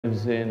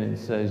gives in and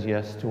says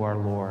yes to our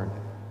Lord.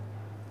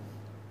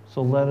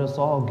 So let us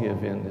all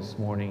give in this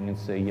morning and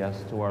say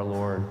yes to our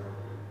Lord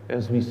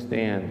as we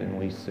stand and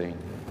we sing.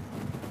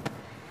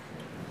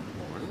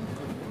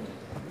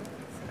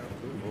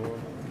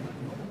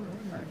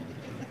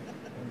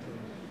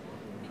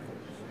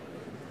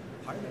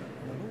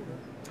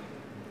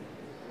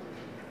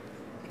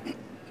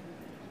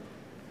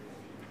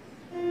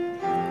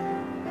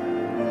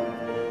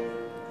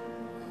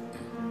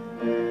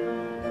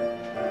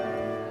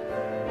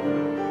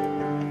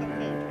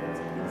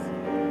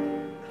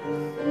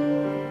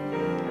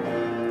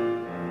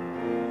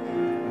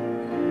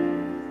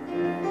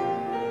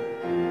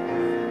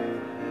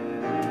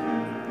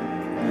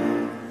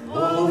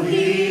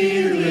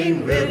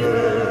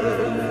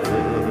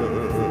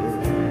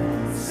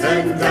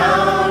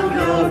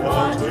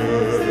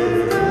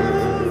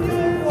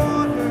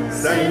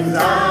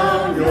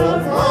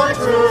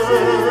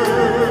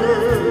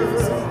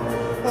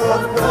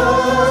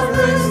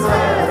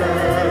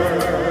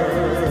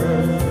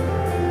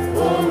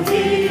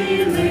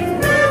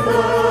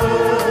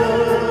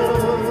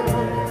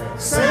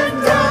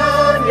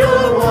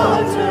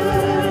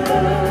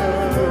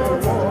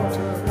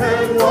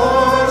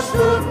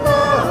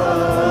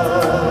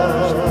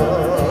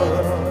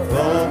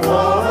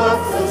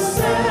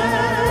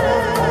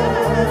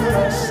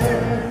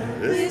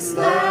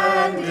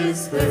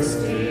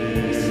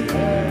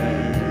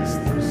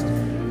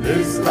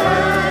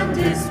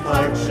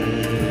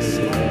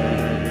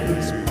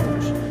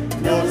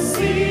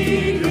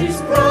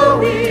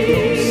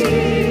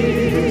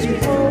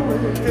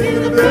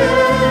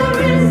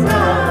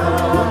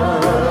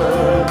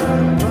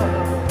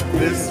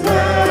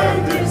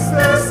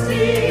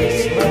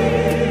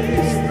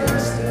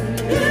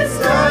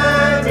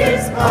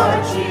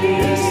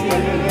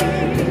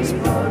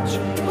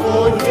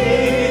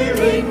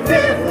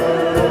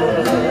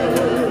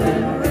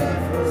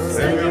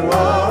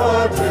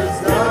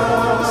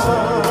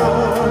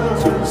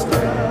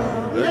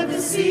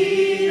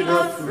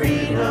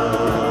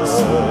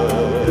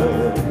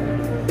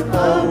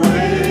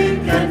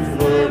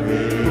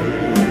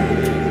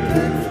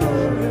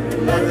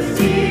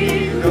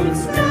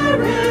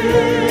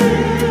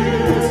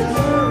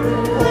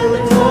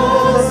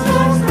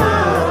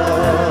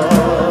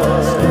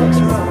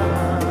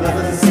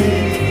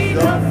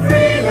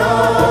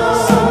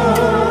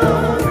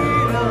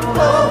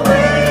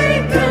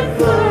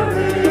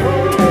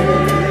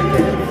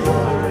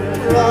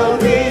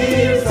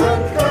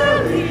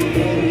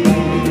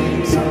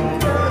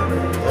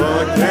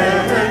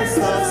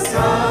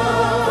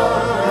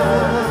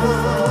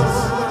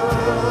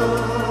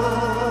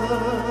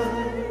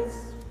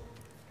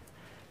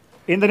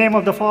 In the name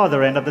of the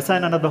Father, and of the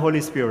Son, and of the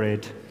Holy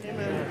Spirit.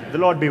 Amen. The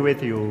Lord be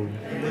with you.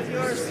 And with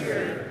your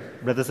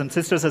spirit. Brothers and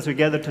sisters, as we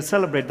gather to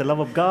celebrate the love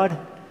of God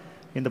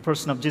in the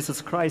person of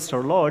Jesus Christ,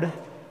 our Lord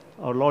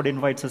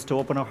invites us to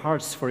open our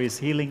hearts for his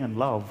healing and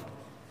love.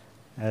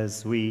 Let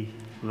us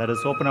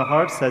open our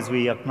hearts as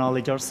we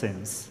acknowledge our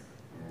sins.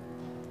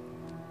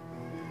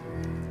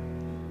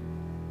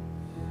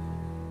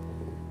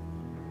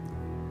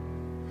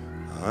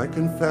 I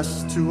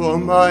confess to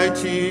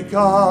Almighty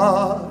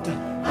God.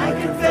 I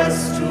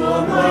confess to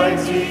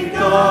Almighty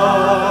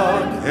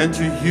God. And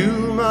to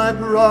you, my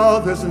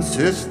brothers and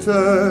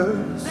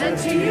sisters. And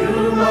to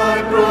you,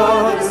 my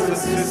brothers and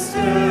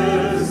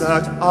sisters.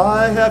 That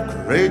I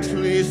have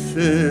greatly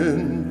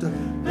sinned.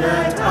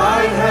 That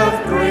I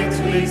have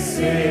greatly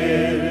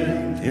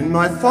sinned. In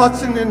my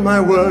thoughts and in my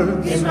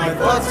words. In my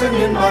thoughts and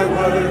in my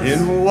words.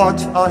 In what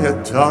I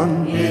have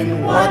done.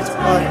 In what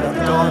I have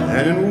done.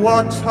 And in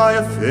what I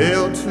have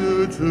failed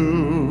to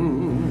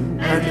do.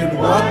 And in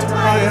what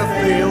I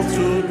have failed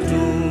to do.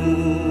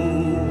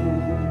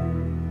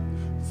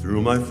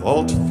 Through my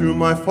fault,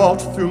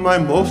 through my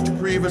most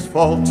grievous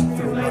fault.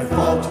 Through my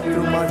fault,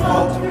 through my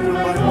fault, through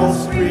my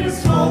most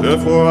grievous fault.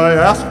 Therefore I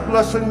ask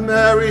Blessed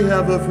Mary,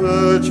 ever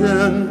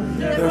Virgin.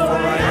 Therefore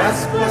I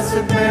ask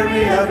Blessed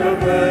Mary, ever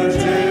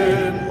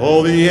Virgin.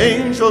 All the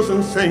angels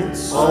and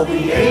saints. All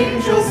the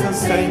angels and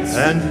saints.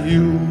 And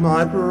you,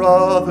 my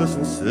brothers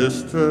and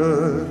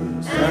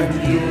sisters. And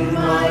you,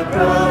 my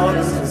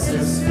brothers and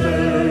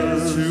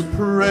sisters. To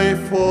pray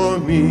for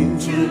me.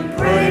 To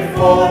pray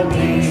for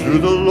me. To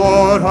the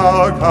Lord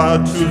our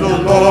God. To the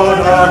Lord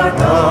our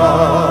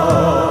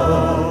God.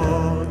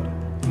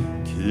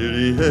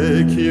 Kyrie,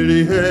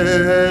 Kyrie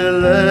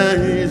eleison.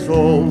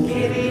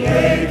 Kyrie,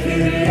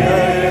 Kyrie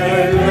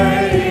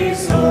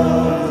eleison.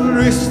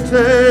 Christe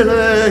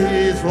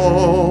eleison.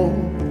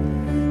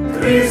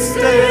 Christe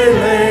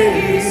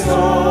eleison.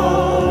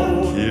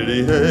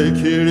 Kyrie,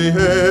 Kyrie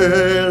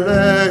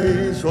eleison.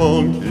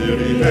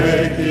 Kyrie,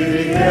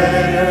 Kyrie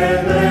eleison.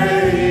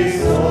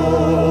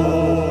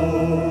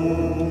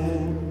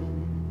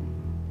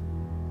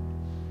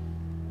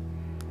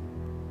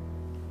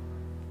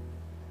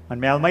 And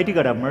may Almighty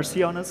God have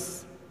mercy on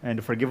us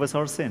and forgive us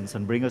our sins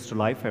and bring us to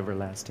life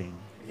everlasting.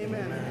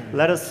 Amen.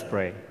 Let us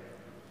pray.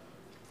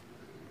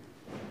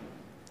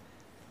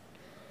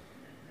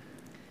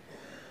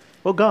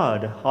 O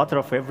God, author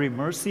of every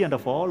mercy and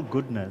of all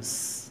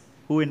goodness,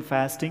 who in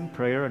fasting,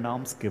 prayer, and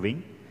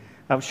almsgiving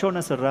have shown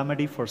us a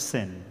remedy for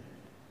sin,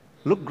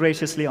 look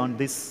graciously on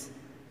this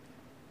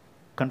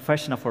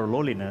confession of our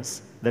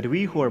lowliness, that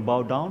we who are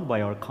bowed down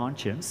by our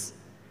conscience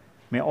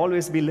may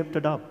always be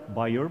lifted up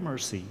by your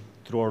mercy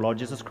through our Lord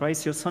Jesus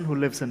Christ, your Son, who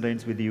lives and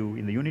reigns with you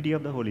in the unity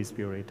of the Holy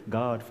Spirit,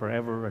 God,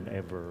 forever and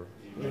ever.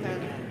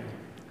 Amen.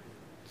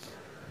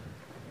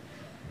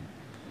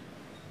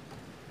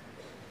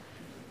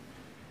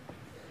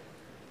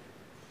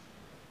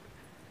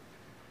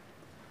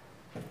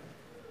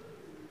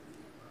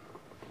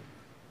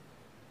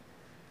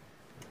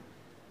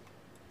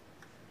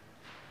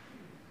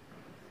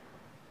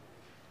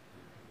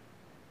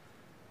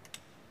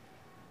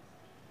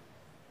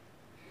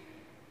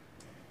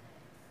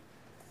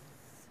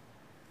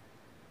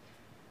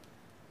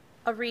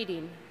 A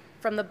reading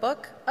from the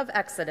book of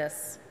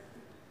Exodus.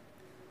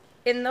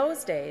 In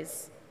those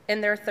days,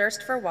 in their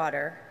thirst for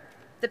water,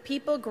 the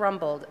people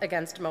grumbled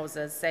against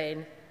Moses,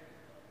 saying,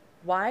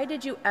 "Why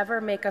did you ever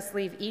make us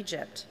leave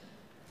Egypt?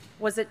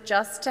 Was it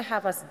just to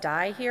have us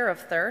die here of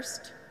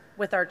thirst,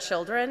 with our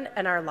children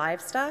and our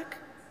livestock?"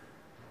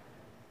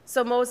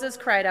 So Moses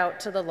cried out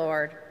to the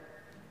Lord,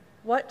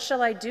 "What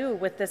shall I do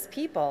with this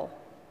people?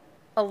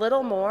 A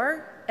little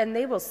more, and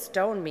they will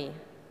stone me."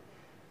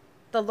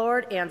 The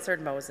Lord answered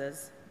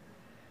Moses,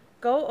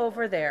 "Go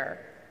over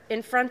there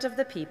in front of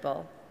the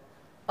people,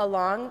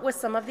 along with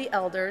some of the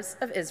elders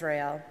of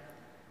Israel,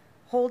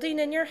 holding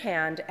in your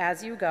hand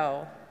as you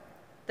go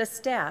the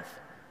staff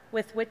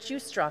with which you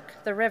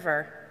struck the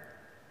river.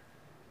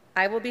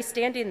 I will be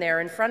standing there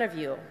in front of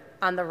you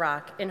on the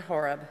rock in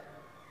Horeb.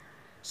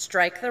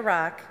 Strike the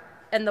rock,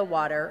 and the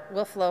water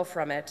will flow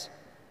from it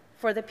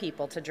for the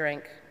people to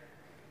drink."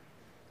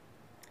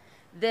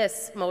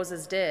 This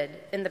Moses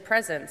did in the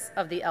presence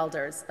of the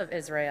elders of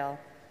Israel.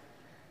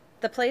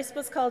 The place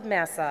was called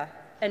Massah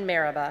and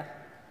Meribah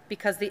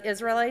because the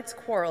Israelites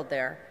quarreled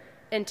there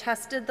and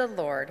tested the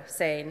Lord,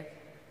 saying,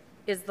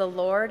 "Is the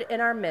Lord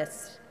in our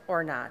midst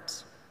or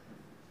not?"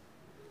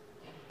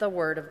 The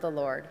word of the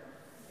Lord.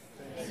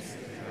 Thanks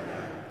be to God.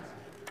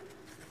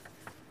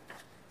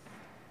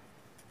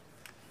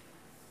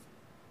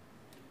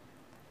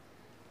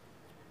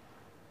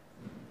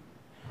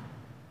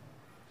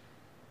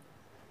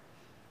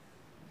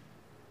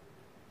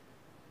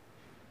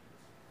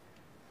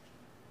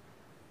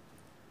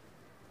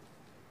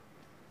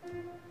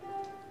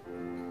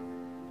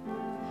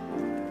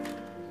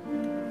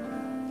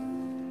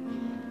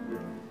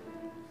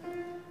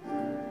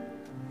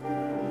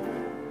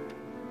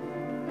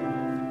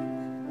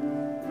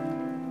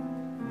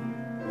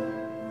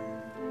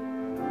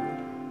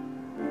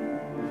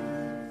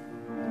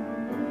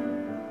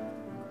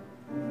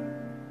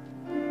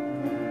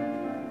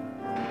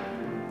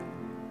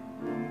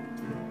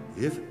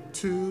 If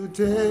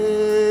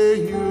today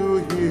you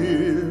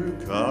hear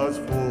God's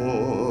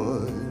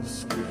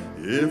voice,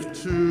 if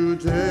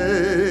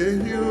today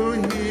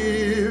you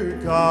hear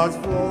God's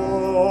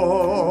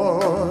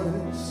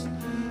voice,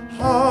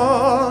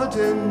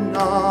 harden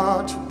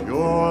not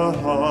your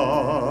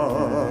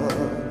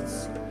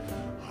hearts,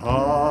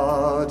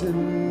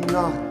 harden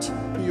not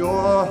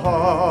your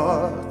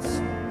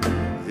hearts.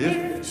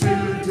 If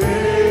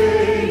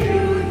today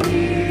you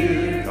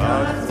hear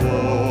God's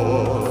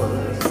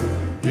voice,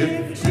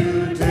 if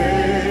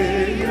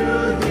today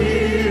you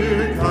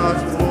hear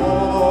God's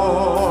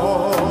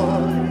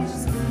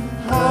voice,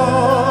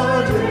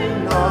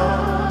 harden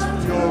not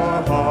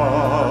your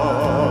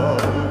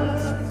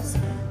hearts,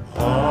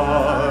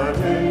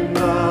 harden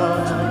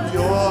not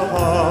your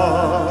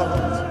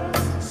hearts.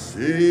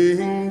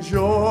 Sing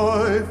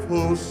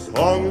joyful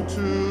song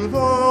to the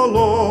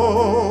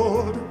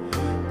Lord,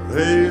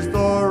 praise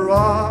the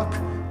rock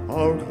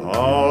of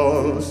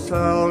our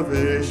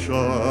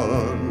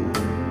salvation.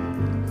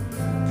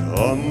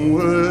 Come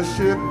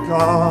worship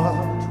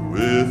God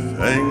with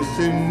thanks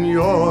in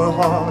your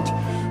heart,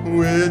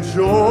 with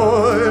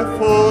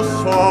joyful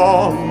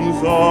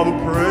songs of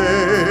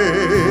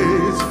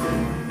praise.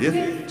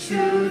 If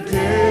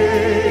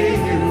today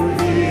you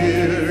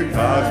hear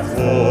God's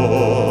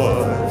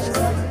voice,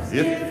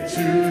 if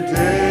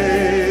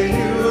today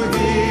you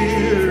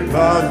hear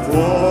God's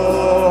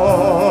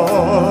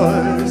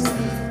voice,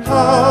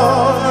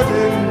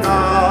 harden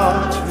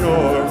not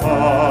your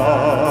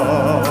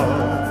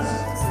hearts,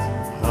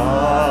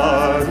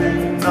 harden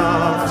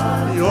not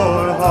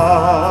your hearts.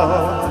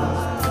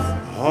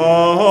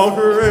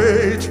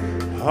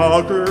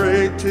 How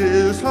great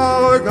is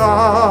our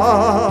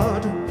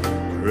God,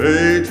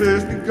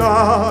 greatest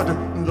God,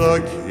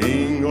 the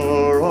King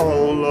o'er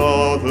all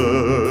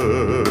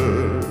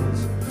others.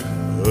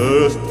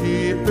 Earth's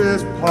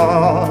deepest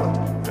part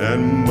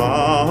and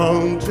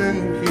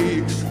mountain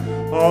peaks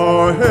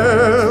are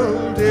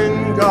held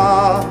in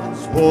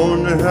God's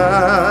own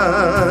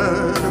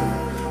hand.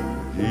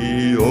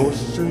 The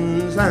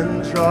oceans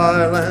and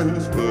dry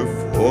lands were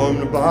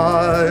formed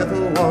by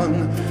the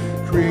one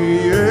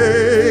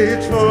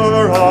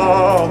Creator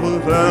of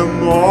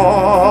them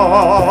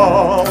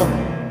all.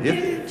 If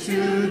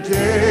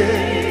today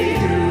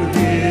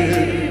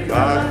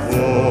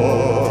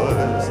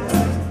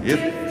If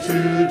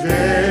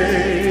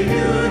today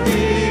you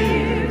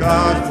hear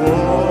God's voice,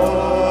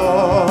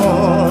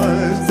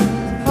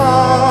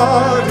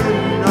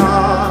 harden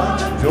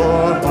not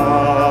your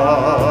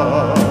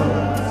hearts.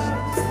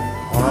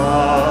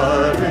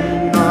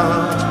 Harden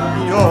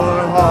not your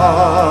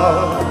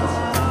hearts.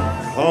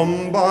 Come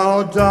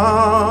bow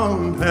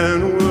down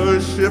and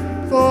worship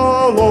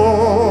the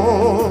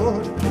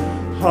Lord,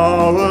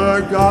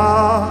 our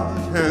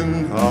God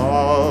and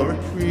our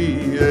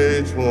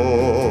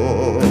Creator.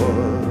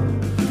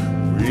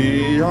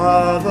 We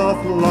are the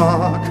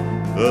flock,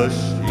 the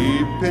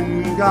sheep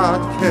in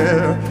God's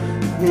care,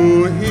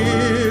 who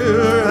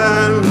hear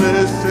and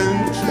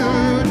listen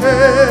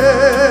today.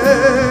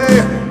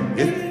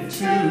 If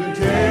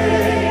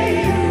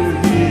today you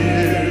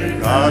hear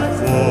God's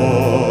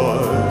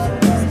voice,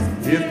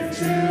 if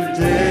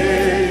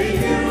today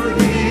you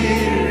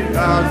hear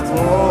God's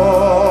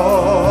voice,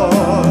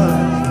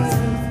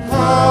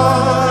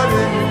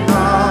 harden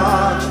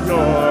not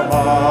your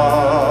hearts.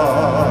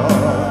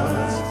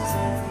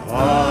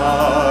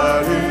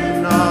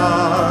 Harden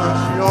not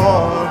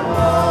your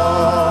hearts.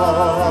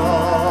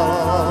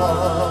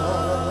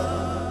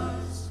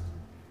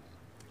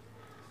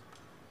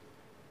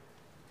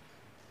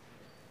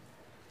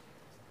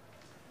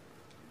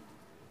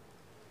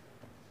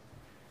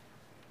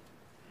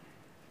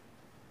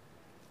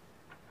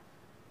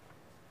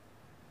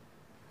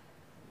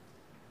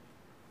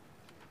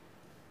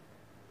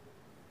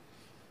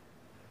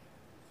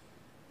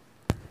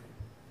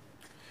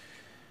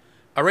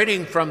 A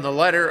reading from the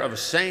letter of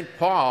St.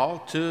 Paul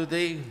to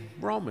the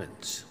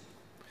Romans.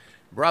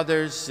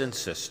 Brothers and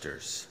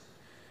sisters,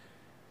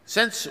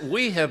 since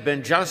we have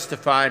been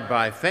justified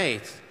by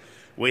faith,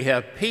 we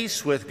have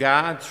peace with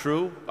God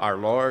through our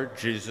Lord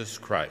Jesus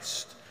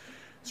Christ.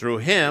 Through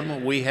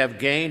him we have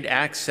gained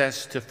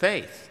access to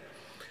faith,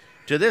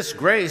 to this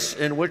grace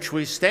in which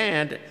we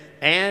stand,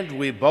 and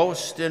we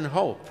boast in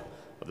hope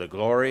of the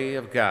glory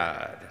of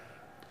God.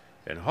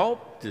 And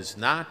hope does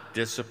not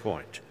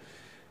disappoint,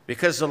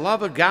 because the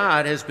love of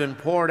God has been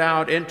poured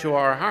out into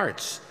our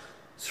hearts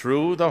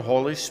through the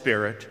Holy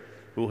Spirit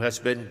who has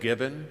been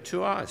given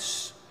to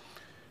us.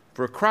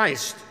 For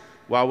Christ,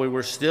 while we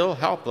were still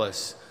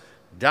helpless,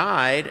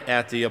 died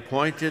at the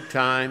appointed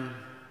time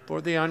for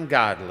the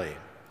ungodly.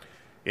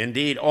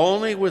 Indeed,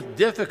 only with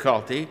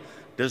difficulty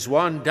does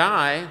one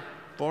die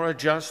for a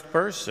just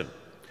person,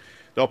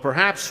 though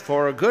perhaps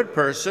for a good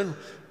person,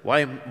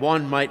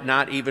 one might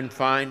not even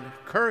find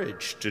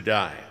courage to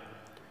die.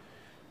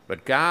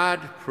 But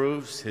God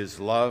proves his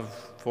love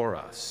for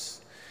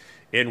us,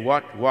 in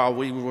what, while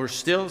we were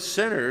still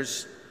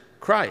sinners,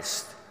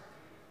 Christ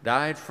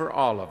died for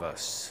all of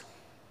us.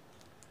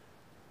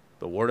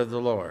 The word of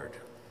the Lord.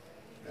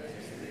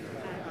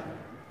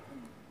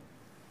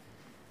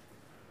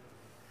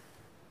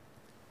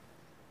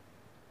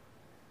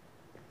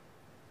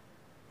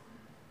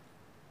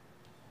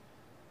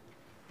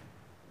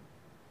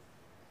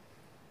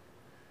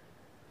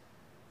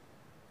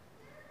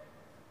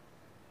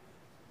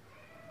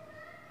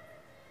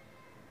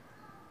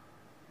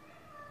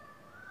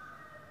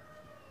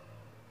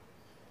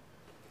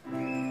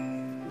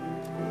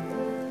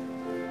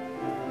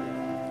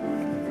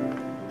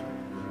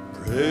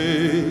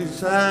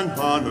 Praise and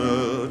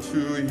honor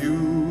to you,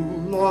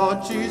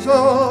 Lord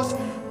Jesus.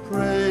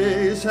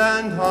 Praise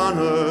and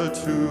honor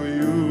to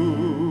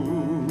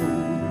you.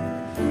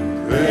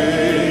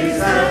 Praise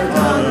and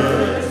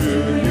honor to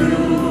you,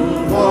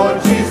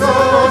 Lord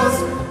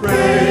Jesus.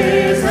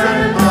 Praise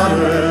and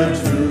honor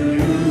to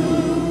you.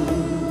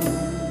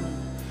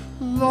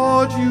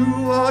 Lord,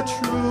 you are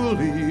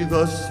truly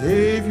the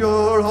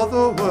Savior of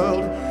the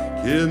world.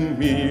 Give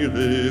me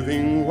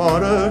living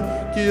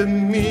water, give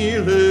me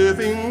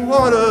living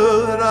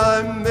water, that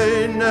I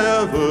may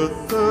never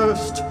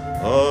thirst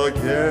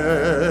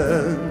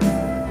again.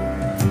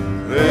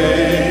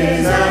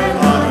 Praise and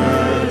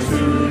honor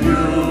to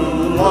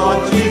you,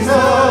 Lord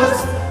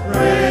Jesus.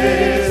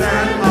 Praise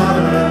and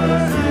honor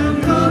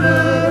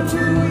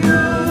to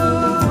you.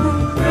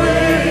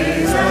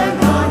 Praise and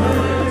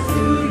honor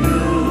to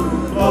you,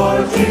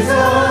 Lord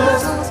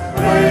Jesus.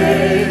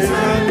 Praise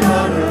and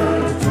honor.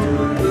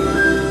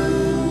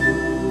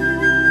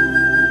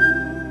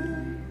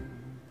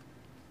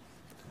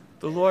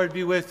 The Lord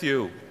be with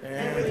you.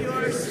 And with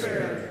your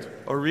spirit.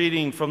 A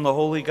reading from the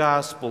Holy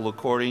Gospel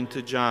according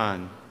to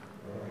John.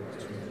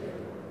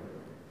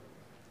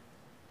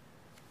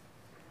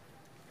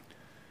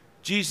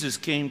 Jesus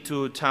came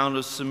to a town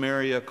of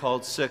Samaria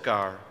called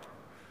Sychar,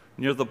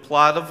 near the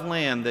plot of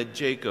land that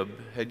Jacob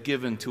had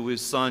given to his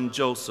son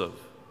Joseph.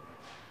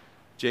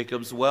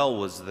 Jacob's well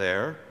was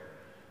there.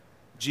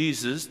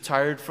 Jesus,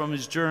 tired from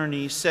his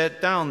journey,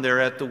 sat down there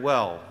at the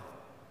well.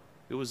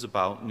 It was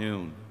about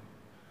noon.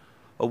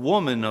 A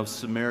woman of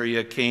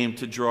Samaria came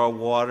to draw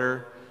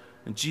water,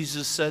 and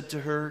Jesus said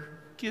to her,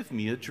 "Give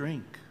me a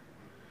drink."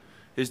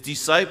 His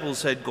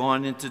disciples had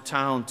gone into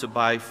town to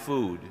buy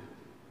food.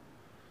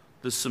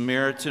 The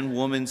Samaritan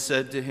woman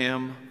said to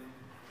him,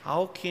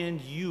 "How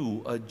can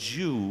you, a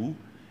Jew,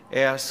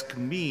 ask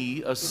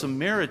me, a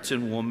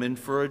Samaritan woman,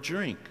 for a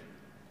drink?"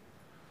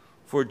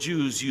 for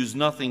Jews use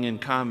nothing in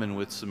common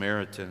with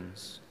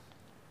Samaritans.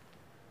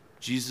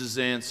 Jesus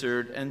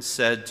answered and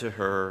said to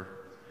her,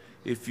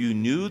 "If you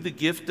knew the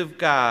gift of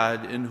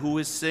God and who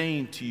is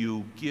saying to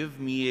you, 'Give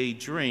me a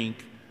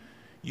drink,'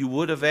 you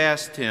would have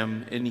asked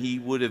him, and he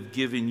would have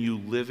given you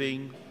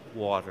living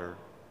water."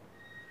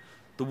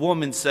 The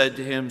woman said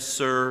to him,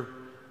 "Sir,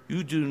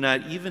 you do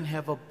not even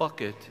have a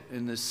bucket,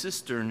 and the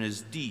cistern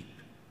is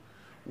deep.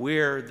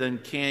 Where then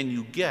can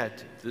you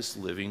get this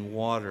living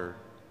water?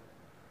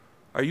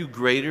 Are you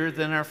greater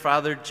than our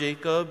father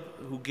Jacob,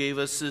 who gave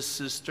us this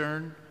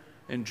cistern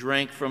and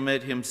drank from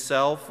it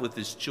himself with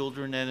his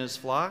children and his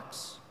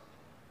flocks?"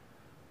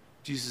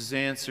 Jesus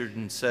answered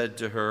and said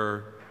to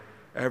her,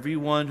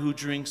 "Everyone who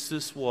drinks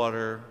this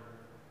water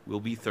will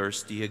be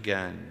thirsty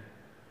again.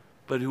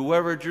 But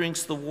whoever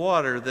drinks the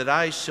water that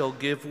I shall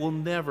give will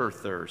never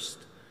thirst.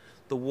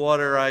 The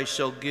water I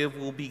shall give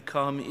will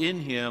become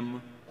in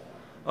him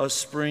a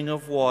spring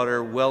of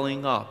water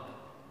welling up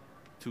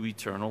to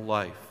eternal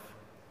life."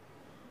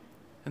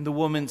 And the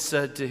woman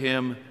said to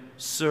him,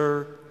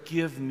 "Sir,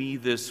 give me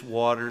this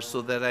water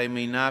so that I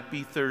may not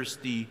be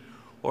thirsty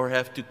or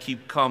have to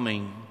keep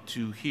coming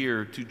to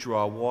here to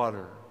draw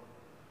water.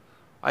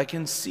 I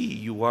can see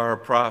you are a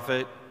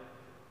prophet.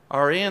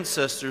 Our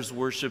ancestors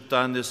worshipped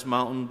on this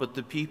mountain, but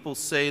the people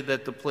say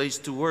that the place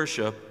to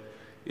worship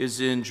is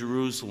in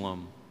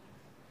Jerusalem."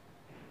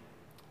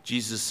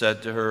 Jesus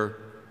said to her,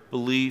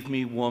 "Believe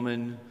me,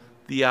 woman,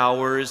 the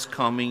hour is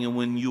coming and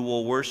when you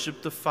will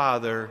worship the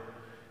Father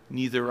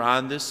neither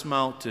on this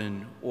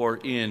mountain or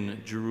in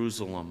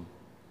Jerusalem.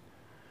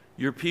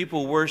 Your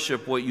people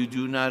worship what you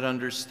do not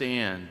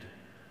understand.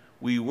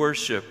 We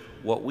worship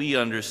what we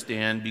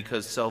understand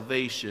because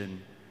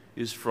salvation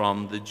is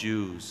from the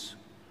Jews.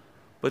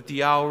 But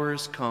the hour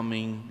is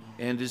coming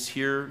and is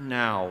here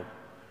now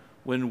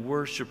when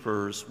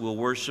worshipers will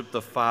worship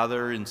the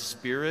Father in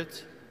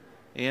spirit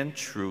and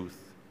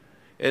truth.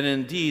 And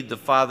indeed, the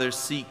Father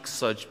seeks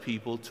such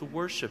people to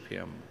worship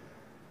him."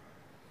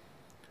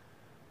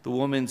 The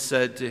woman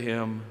said to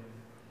him,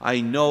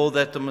 "I know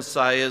that the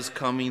Messiah is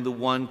coming, the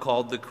one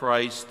called the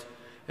Christ,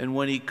 and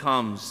when he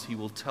comes, he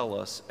will tell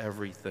us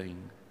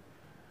everything."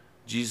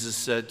 Jesus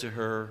said to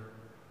her,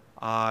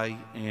 "I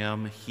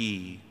am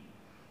he,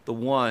 the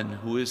one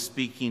who is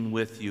speaking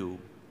with you."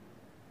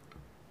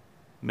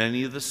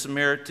 Many of the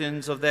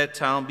Samaritans of that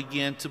town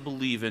began to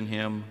believe in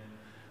him.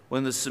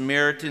 When the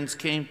Samaritans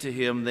came to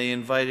him, they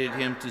invited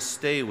him to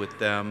stay with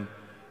them,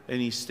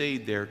 and he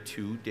stayed there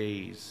 2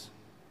 days.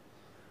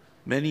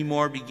 Many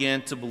more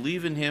began to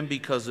believe in him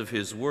because of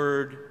his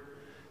word,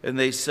 and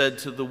they said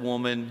to the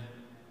woman,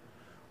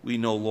 "We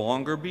no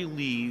longer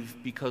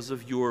believe because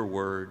of your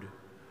word,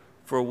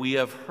 for we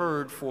have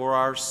heard for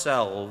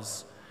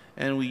ourselves,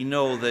 and we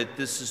know that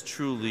this is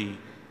truly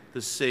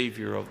the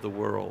Savior of the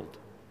world."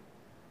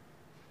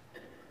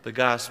 The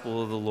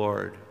Gospel of the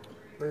Lord.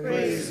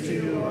 Praise to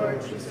you,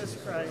 Lord Jesus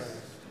Christ.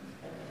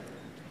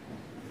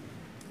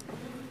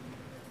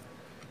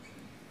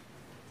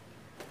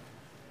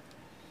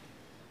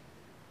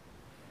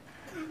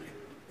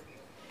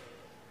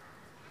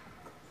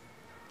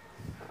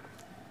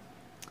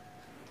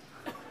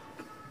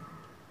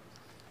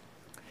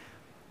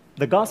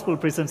 The gospel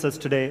presents us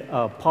today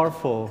a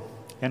powerful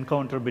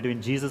encounter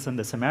between Jesus and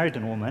the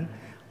Samaritan woman.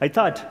 I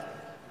thought,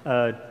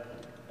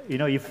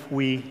 if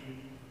we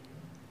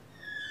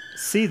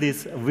see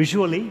this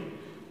visually,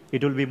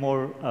 it will be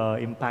more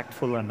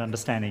impactful and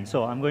understanding.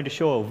 So I'm going to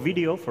show a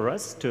video for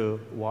us to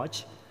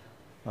watch.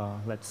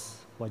 Let's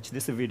watch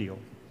this video.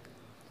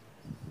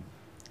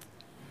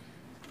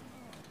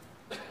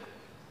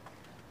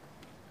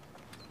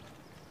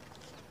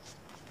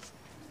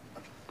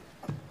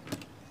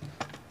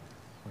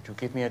 Would you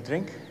give me a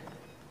drink?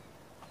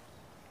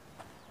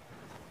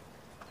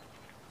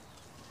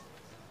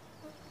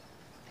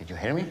 Did you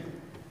hear me?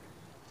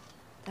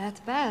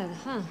 That bad,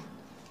 huh?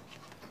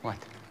 What?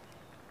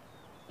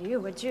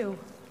 You, a Jew,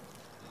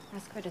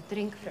 ask for a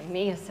drink from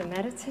me, a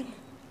Samaritan,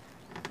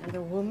 and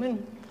a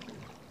woman.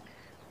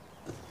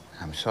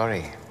 I'm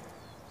sorry.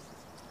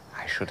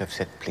 I should have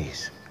said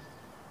please.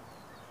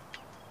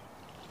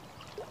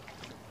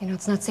 You know,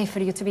 it's not safe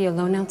for you to be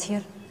alone out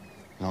here.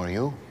 Nor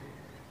you.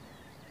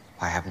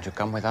 Why haven't you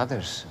come with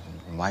others?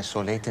 Why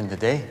so late in the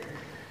day?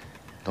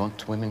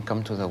 Don't women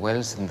come to the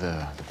wells in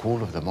the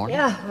cool of the morning?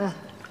 Yeah, well,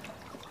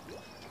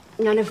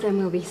 none of them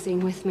will be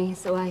seen with me,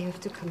 so I have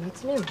to come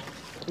out now,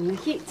 in the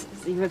heat,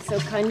 as you have so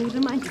kindly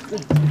reminded me.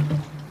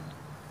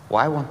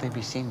 Why won't they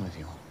be seen with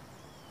you?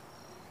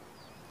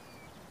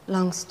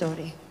 Long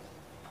story.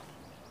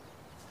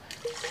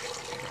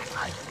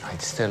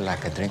 I'd still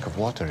like a drink of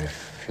water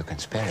if you can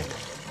spare it.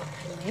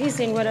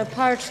 Amazing what a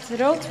parched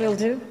throat will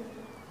do.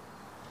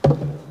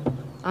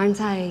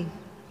 Aren't I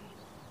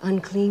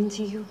unclean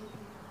to you?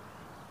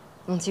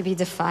 Won't you be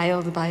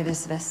defiled by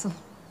this vessel?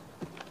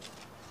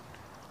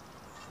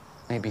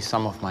 Maybe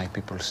some of my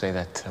people say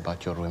that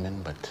about your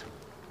women, but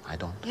I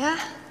don't. Yeah?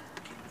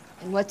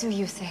 And what do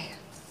you say?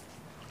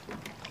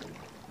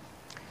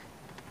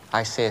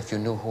 I say if you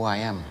knew who I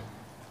am,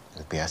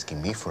 you'd be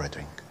asking me for a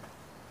drink.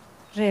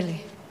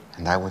 Really?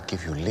 and I would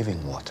give you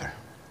living water.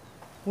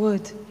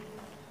 Would.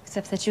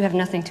 Except that you have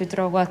nothing to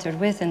draw water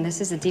with, and this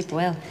is a deep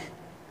well.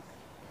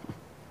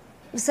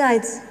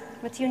 Besides,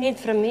 what do you need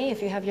from me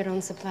if you have your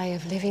own supply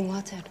of living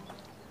water?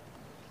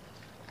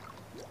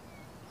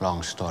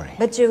 Long story.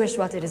 But Jewish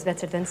water is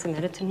better than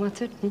Samaritan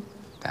water.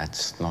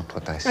 That's not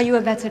what I Are said. you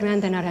a better man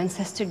than our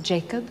ancestor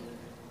Jacob,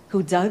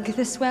 who dug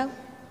this well?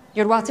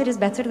 Your water is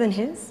better than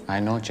his? I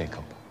know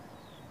Jacob.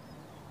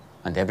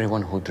 And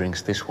everyone who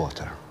drinks this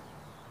water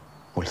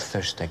will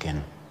thirst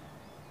again.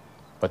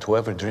 But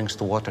whoever drinks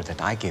the water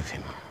that I give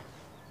him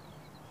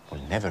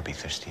will never be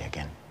thirsty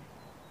again.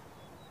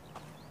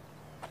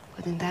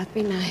 Wouldn't that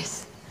be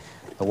nice?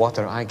 The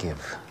water I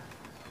give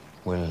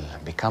will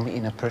become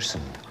in a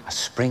person a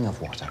spring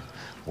of water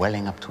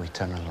welling up to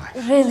eternal life.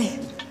 Really?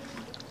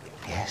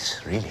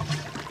 Yes, really.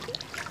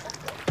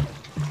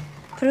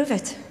 Prove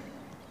it.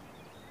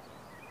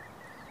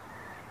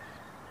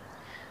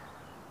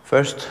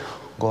 First,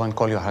 go and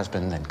call your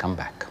husband and come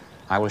back.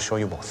 I will show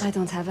you both. I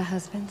don't have a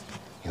husband.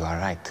 You are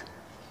right.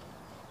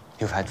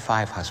 You've had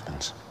 5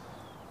 husbands.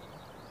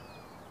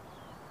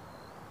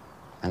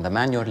 And the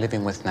man you're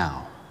living with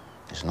now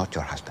is not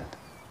your husband.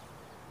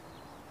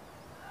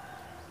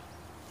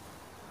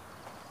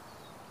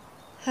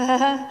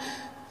 Oh,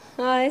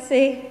 I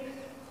see.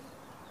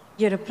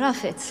 You're a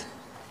prophet.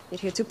 You're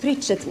here to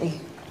preach at me.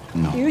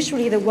 No.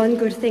 Usually the one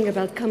good thing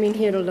about coming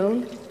here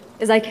alone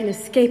is I can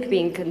escape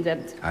being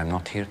condemned. I'm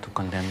not here to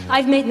condemn you.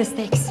 I've made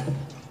mistakes.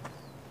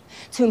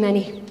 Too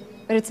many.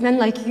 But it's men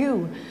like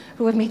you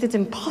who have made it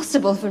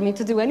impossible for me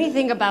to do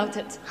anything about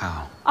it.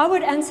 How?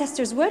 Our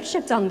ancestors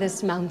worshipped on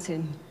this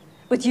mountain.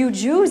 But you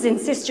Jews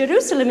insist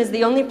Jerusalem is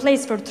the only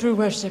place for true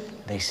worship.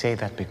 They say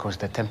that because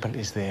the temple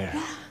is there.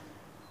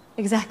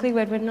 Exactly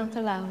where we're not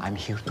allowed. I'm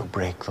here to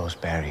break those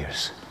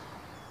barriers.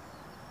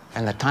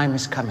 And the time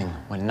is coming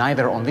when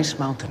neither on this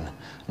mountain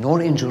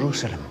nor in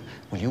Jerusalem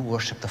will you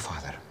worship the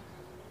Father.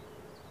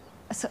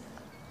 So,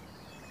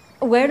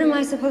 where am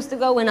I supposed to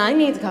go when I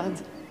need God?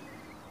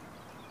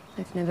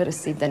 I've never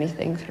received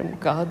anything from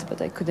God,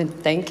 but I couldn't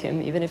thank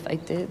him even if I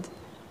did.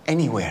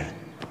 Anywhere.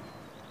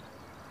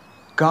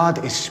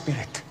 God is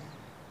spirit.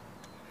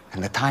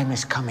 And the time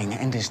is coming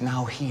and is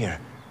now here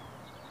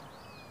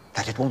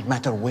that it won't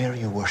matter where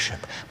you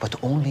worship, but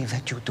only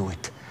that you do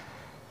it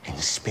in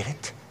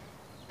spirit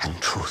and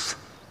truth.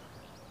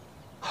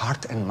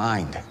 Heart and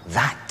mind,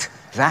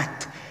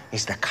 that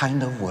is the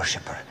kind of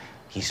worshiper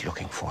he's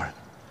looking for.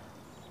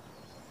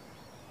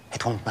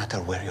 It won't matter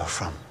where you're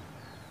from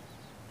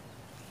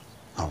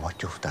or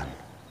what you've done.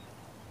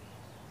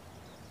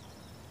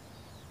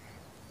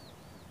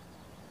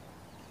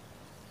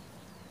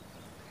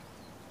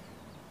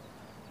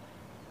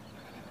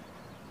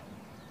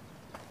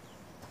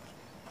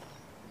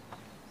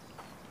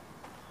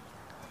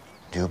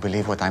 Do you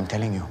believe what I'm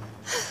telling you?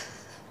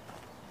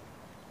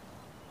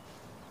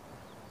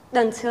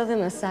 Until the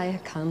Messiah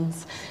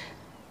comes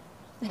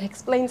and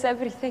explains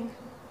everything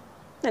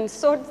and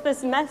sorts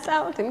this mess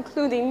out,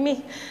 including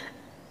me,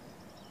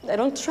 I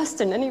don't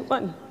trust in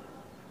anyone.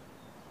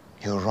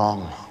 You're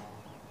wrong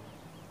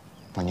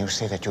when you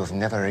say that you've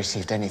never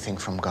received anything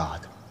from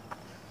God.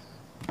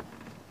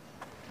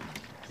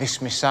 This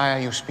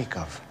Messiah you speak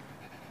of,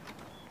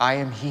 I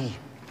am he.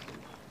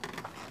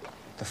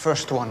 The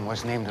first one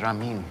was named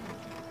Ramin.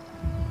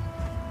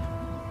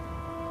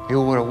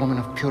 You were a woman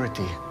of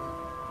purity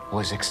who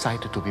was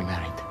excited to be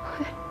married.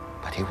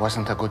 But he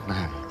wasn't a good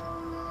man.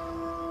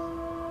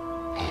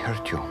 He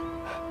hurt you.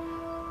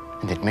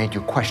 And it made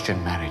you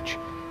question marriage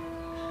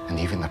and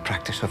even the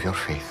practice of your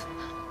faith.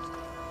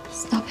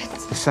 Stop it.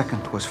 The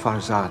second was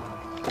Farzad.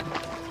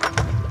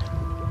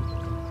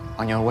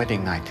 On your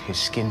wedding night, his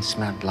skin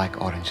smelled like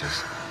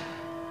oranges.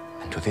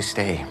 And to this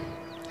day,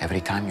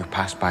 every time you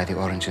pass by the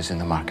oranges in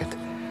the market,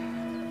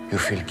 you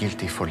feel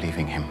guilty for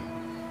leaving him.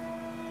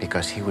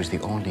 Because he was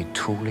the only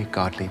truly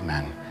godly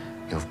man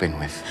you've been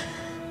with.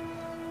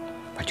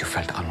 But you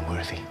felt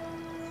unworthy.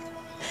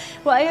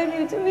 Why are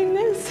you doing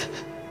this?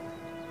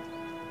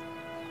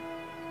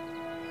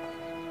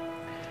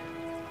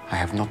 I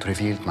have not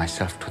revealed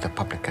myself to the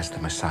public as the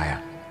Messiah.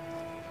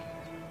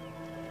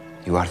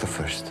 You are the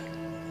first.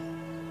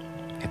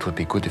 It would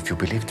be good if you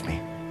believed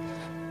me.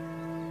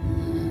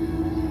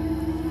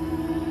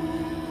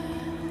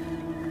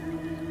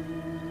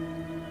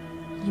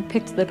 You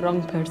picked the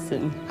wrong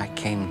person. I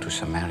came to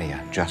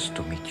Samaria just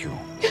to meet you.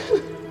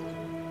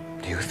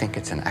 Do you think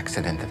it's an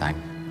accident that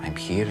I'm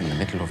here in the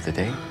middle of the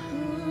day?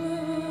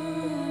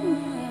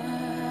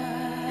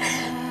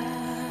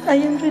 I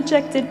am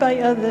rejected by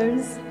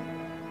others.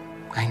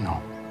 I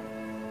know.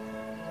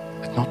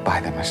 But not by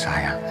the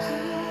Messiah.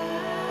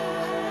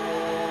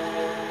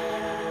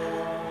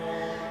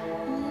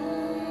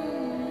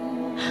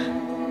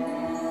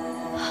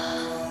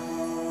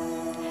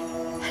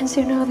 And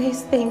you know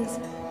these things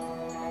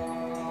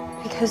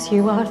because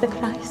you are the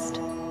Christ.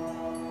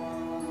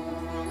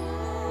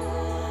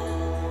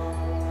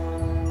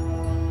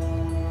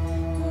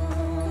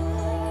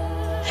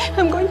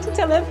 I'm going to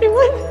tell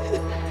everyone.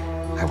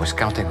 I was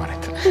counting on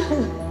it.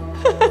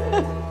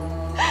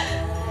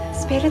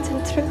 spirit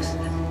and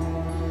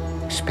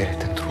truth.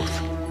 Spirit and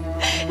truth.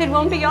 It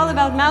won't be all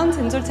about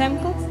mountains or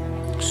temples.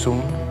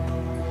 Soon,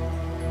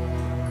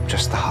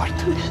 just the heart.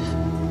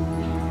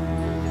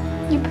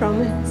 You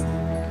promise.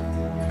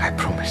 I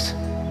promise.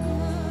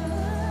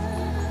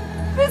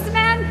 This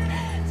man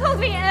told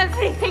me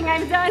everything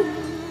I've done.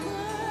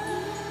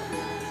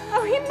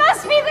 Oh, he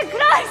must be the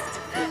Christ!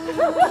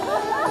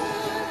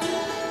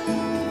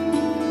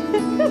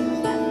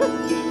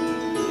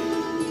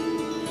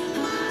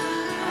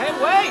 Hey,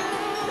 wait!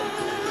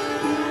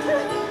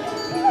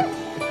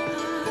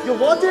 You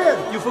what, dear?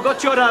 You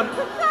forgot your Come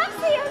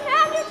see you,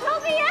 man! You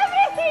told me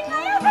everything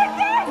I ever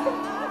did!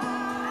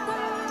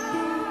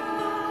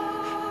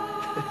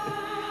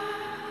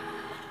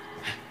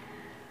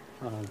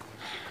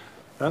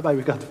 Rabbi,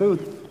 we got food.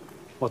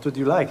 What would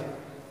you like?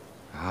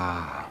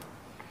 Ah,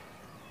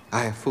 I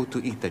have food to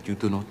eat that you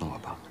do not know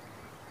about.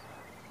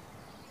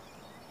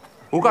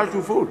 Who got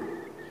you food?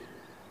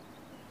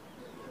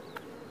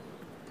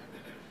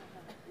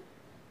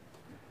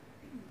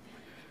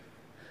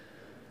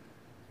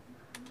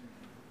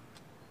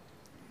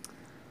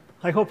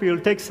 I hope you'll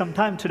take some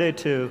time today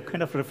to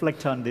kind of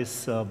reflect on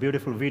this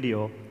beautiful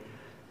video.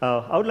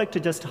 I would like to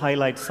just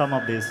highlight some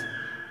of this.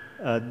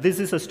 This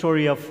is a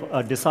story of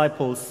a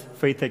disciples'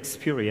 faith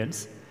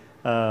experience.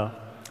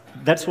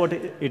 That's what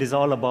it is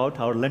all about.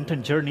 Our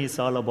Lenten journey is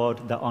all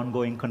about the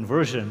ongoing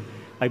conversion.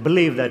 I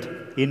believe that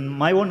in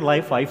my own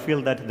life, I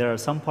feel that there are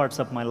some parts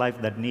of my life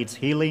that needs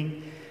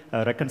healing,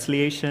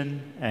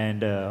 reconciliation,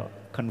 and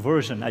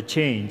conversion, a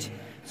change,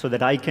 so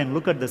that I can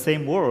look at the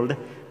same world.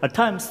 At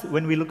times,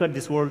 when we look at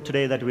this world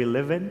today that we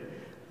live in,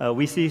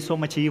 we see so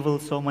much evil,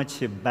 so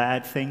much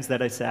bad things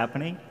that is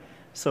happening.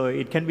 So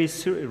it can be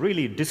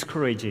really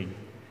discouraging.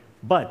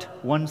 But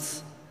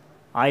once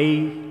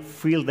I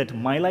feel that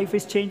my life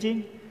is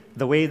changing,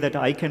 the way that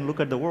I can look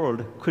at the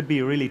world could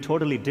be really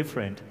totally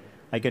different.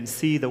 I can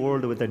see the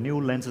world with the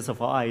new lenses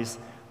of eyes,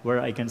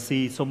 where I can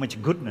see so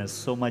much goodness,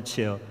 so much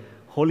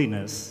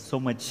holiness, so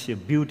much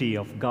beauty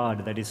of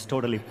God that is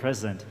totally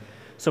present.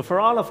 So for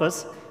all of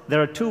us,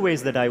 there are two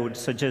ways that I would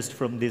suggest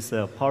from this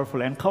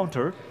powerful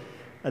encounter.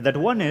 That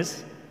one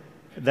is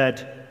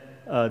that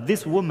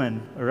this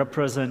woman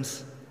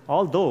represents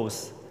all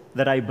those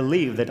that I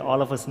believe that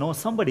all of us know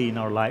somebody in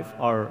our life,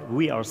 or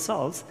we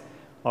ourselves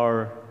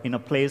are in a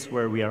place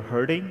where we are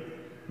hurting,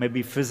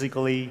 maybe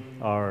physically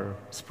or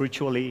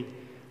spiritually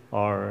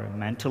or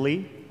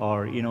mentally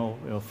or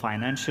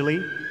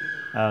financially.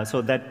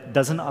 So that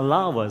doesn't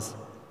allow us,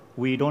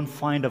 we don't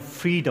find a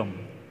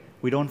freedom,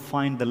 we don't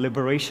find the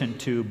liberation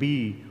to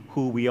be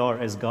who we are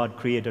as God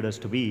created us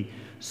to be.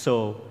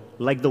 So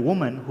like the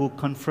woman who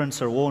confronts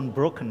her own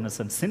brokenness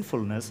and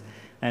sinfulness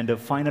and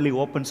finally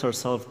opens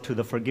herself to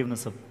the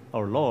forgiveness of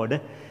our Lord,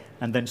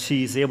 and then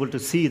she is able to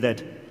see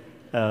that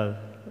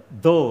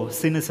though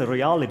sin is a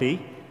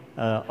reality,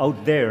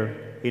 out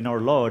there in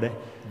our Lord,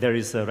 there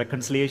is a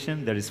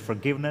reconciliation, there is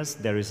forgiveness,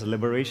 there is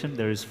liberation,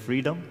 there is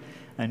freedom,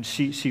 and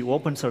she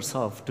opens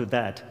herself to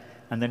that,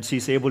 and then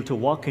she's able to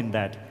walk in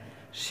that.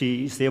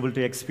 She is able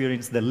to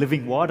experience the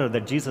living water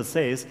that Jesus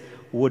says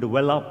would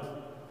well up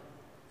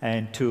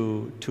and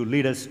to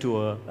lead us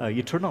to a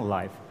eternal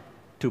life,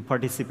 to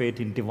participate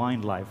in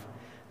divine life.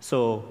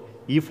 So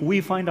if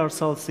we find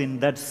ourselves in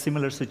that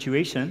similar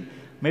situation,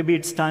 maybe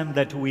it's time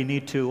that we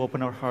need to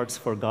open our hearts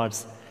for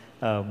God's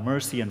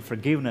mercy and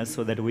forgiveness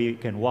so that we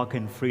can walk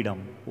in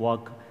freedom,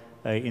 walk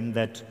in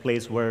that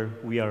place where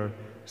we are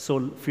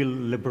feel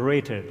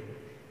liberated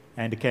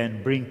and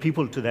can bring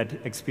people to that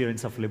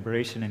experience of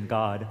liberation in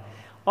God.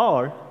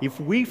 Or if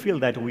we feel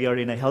that we are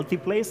in a healthy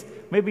place,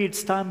 maybe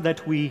it's time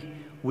that we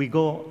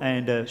go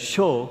and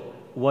show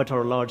what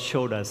our Lord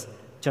showed us,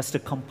 just a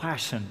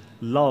compassion,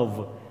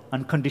 love,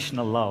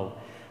 unconditional love.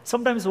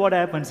 Sometimes what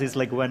happens is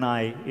like when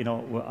I,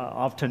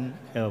 often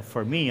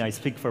for me, I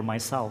speak for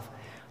myself,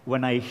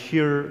 when I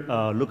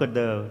look at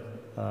the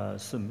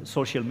some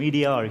social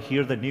media or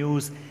hear the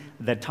news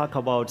that talk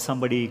about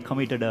somebody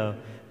committed a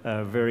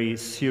very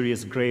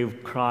serious,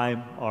 grave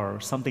crime or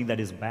something that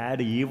is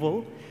bad,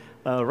 evil,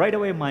 right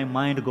away my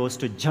mind goes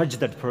to judge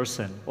that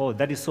person. Oh,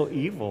 that is so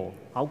evil.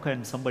 How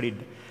can somebody?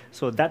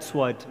 So that's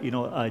what,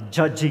 a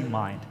judging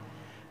mind.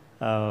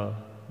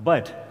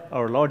 But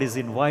our Lord is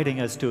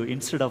inviting us to,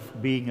 instead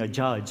of being a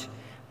judge,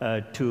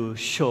 to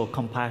show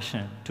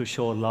compassion, to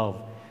show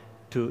love,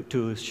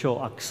 to show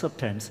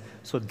acceptance.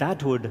 So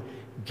that would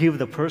give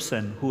the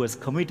person who has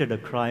committed a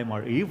crime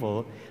or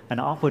evil an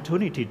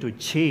opportunity to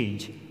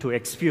change, to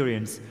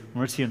experience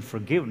mercy and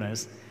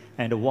forgiveness,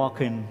 and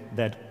walk in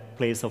that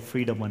place of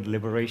freedom and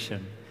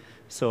liberation.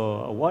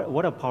 So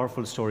what a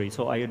powerful story.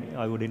 So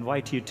I would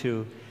invite you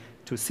to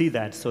see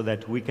that, so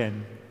that we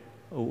can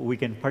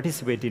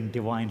participate in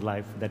divine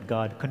life that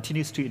God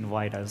continues to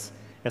invite us,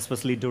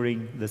 especially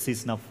during the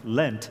season of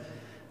Lent,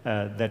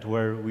 that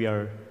where we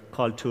are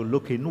called to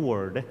look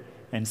inward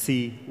and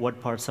see what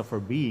parts of our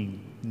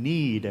being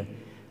need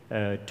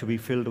to be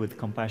filled with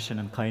compassion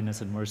and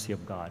kindness and mercy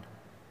of God.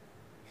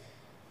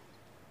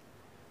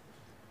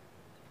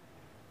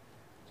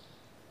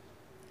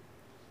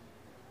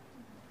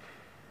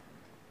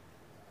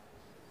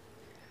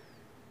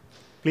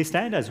 Please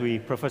stand as we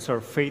profess our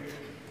faith.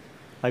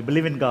 I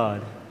believe in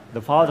God,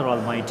 the Father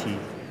Almighty,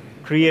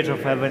 creator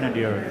of heaven and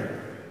earth,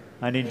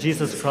 and in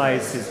Jesus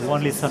Christ, his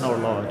only Son, our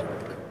Lord,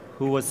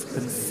 who was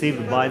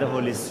conceived by the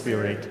Holy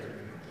Spirit,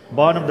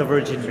 born of the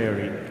Virgin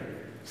Mary,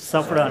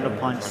 suffered under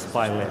Pontius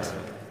Pilate,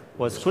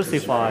 was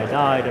crucified,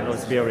 died, and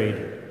was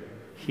buried.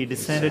 He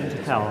descended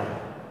into hell.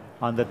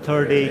 On the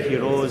third day he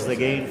rose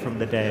again from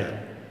the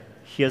dead.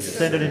 He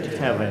ascended into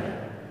heaven,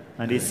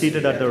 and is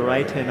seated at the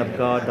right hand of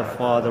God the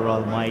Father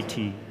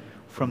Almighty.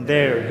 From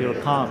there he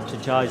will come to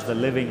judge the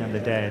living and the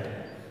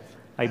dead.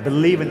 I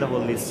believe in the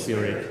Holy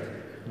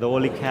Spirit, the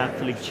Holy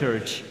Catholic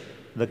Church,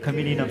 the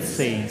communion of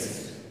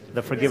saints,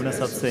 the forgiveness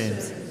of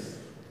sins,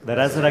 the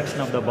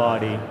resurrection of the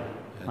body,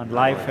 and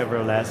life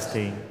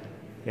everlasting.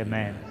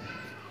 Amen.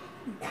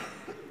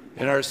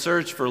 In our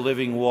search for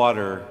living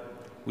water,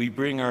 we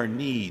bring our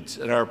needs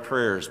and our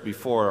prayers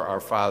before our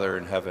Father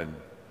in heaven.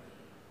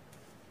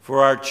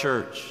 For our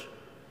church,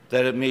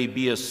 that it may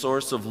be a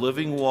source of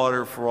living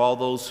water for all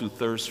those who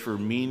thirst for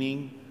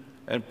meaning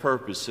and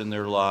purpose in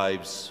their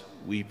lives,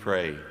 we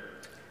pray.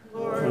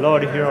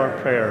 Lord, hear our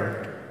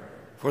prayer.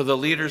 For the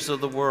leaders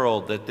of the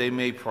world, that they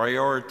may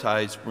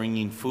prioritize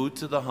bringing food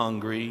to the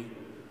hungry,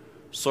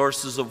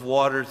 sources of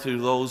water to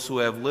those who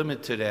have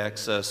limited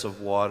access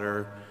of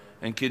water,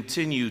 and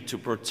continue to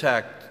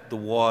protect the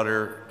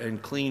water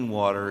and clean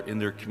water in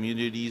their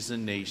communities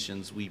and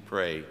nations, we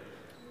pray.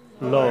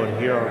 Lord,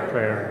 hear our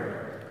prayer.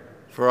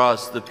 For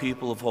us, the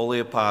people of holy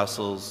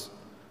apostles,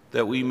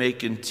 that we may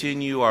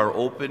continue our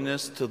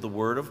openness to the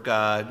Word of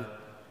God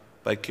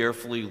by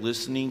carefully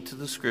listening to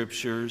the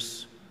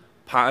Scriptures,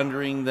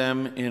 pondering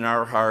them in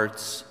our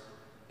hearts,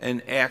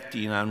 and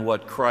acting on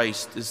what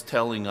Christ is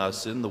telling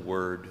us in the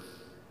Word,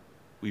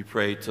 we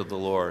pray to the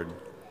Lord.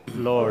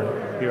 Lord,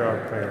 hear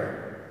our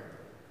prayer.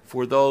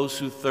 For those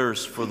who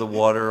thirst for the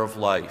water of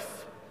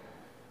life,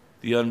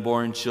 the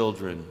unborn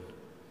children,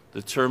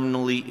 the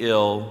terminally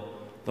ill,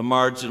 the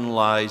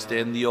marginalized,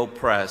 and the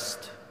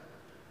oppressed,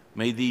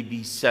 may they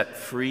be set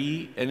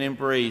free and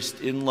embraced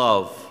in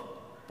love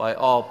by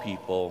all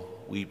people,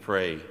 we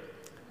pray.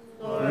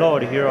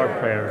 Lord, hear our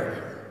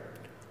prayer.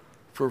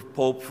 For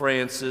Pope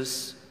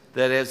Francis,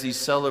 that as he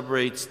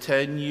celebrates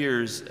 10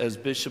 years as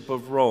Bishop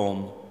of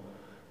Rome,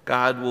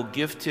 God will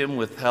gift him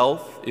with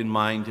health in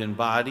mind and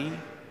body,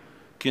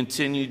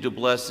 continue to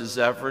bless his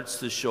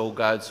efforts to show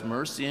God's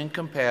mercy and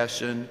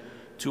compassion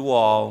to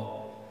all,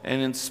 and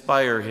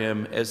inspire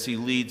him as he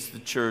leads the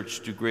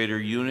church to greater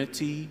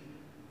unity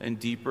and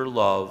deeper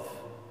love,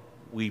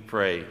 we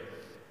pray.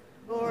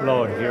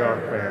 Lord, hear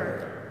our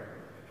prayer.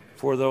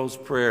 For those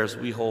prayers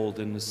we hold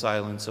in the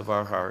silence of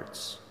our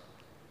hearts.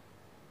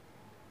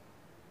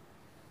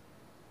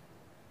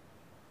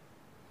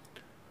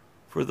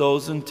 For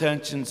those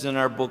intentions in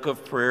our book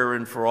of prayer,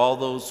 and for all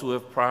those who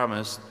have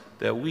promised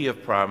that we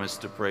have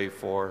promised to pray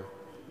for,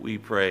 we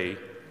pray.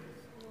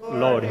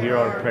 Lord, hear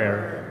our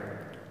prayer.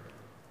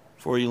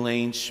 For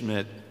Elaine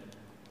Schmidt,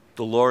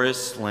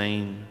 Dolores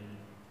Slane,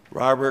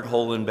 Robert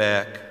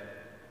Holenbach,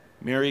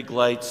 Mary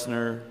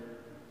Gleitzner,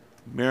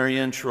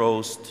 Marian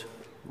Trost,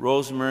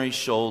 Rosemary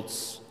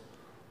Schultz,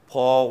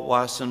 Paul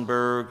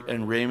Wassenberg,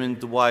 and Raymond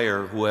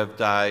Dwyer, who have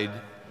died,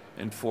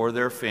 and for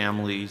their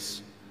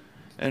families,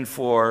 and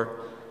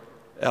for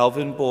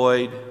Alvin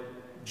Boyd,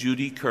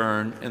 Judy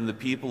Kern, and the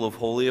people of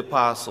Holy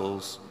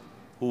Apostles,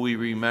 who we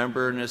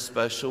remember in a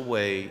special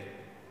way,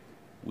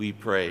 we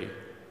pray.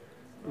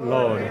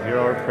 Lord, hear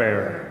our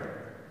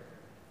prayer.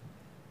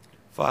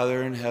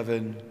 Father in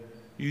heaven,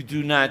 you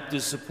do not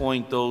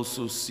disappoint those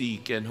who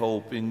seek and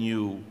hope in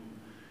you.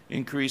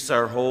 Increase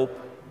our hope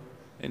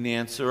and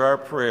answer our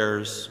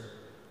prayers.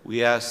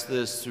 We ask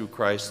this through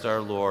Christ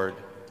our Lord.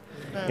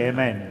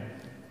 Amen.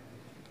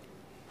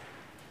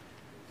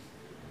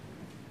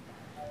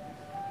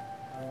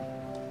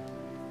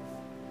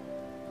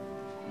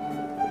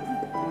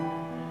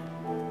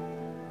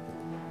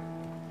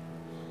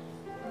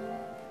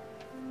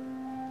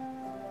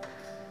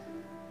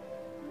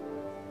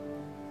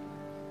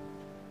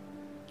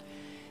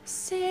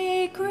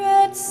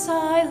 Sacred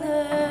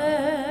silence,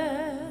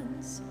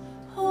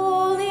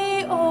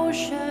 holy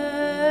ocean,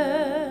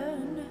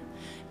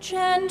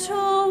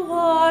 gentle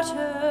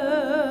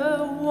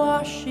water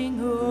washing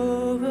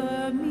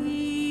over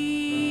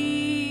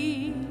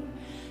me.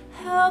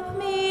 Help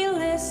me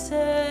listen,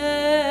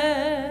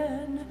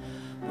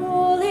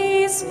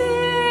 Holy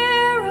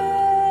Spirit,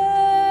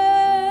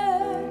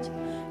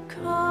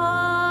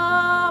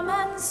 come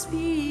and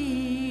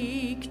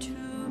speak to me.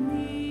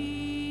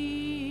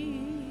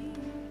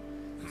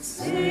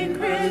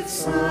 Sacred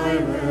silence,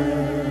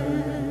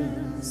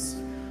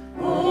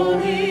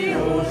 holy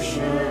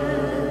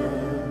ocean,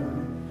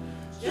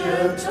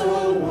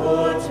 gentle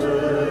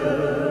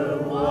water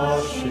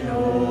washing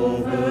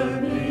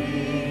over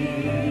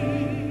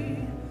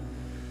me.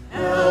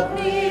 Help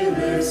me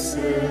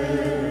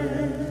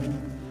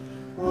listen,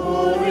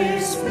 Holy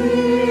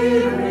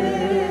Spirit,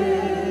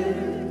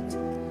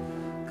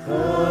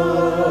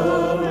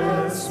 come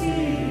and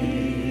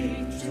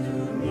speak to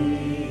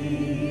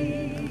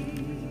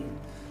me.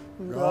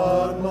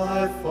 God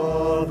my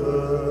Father,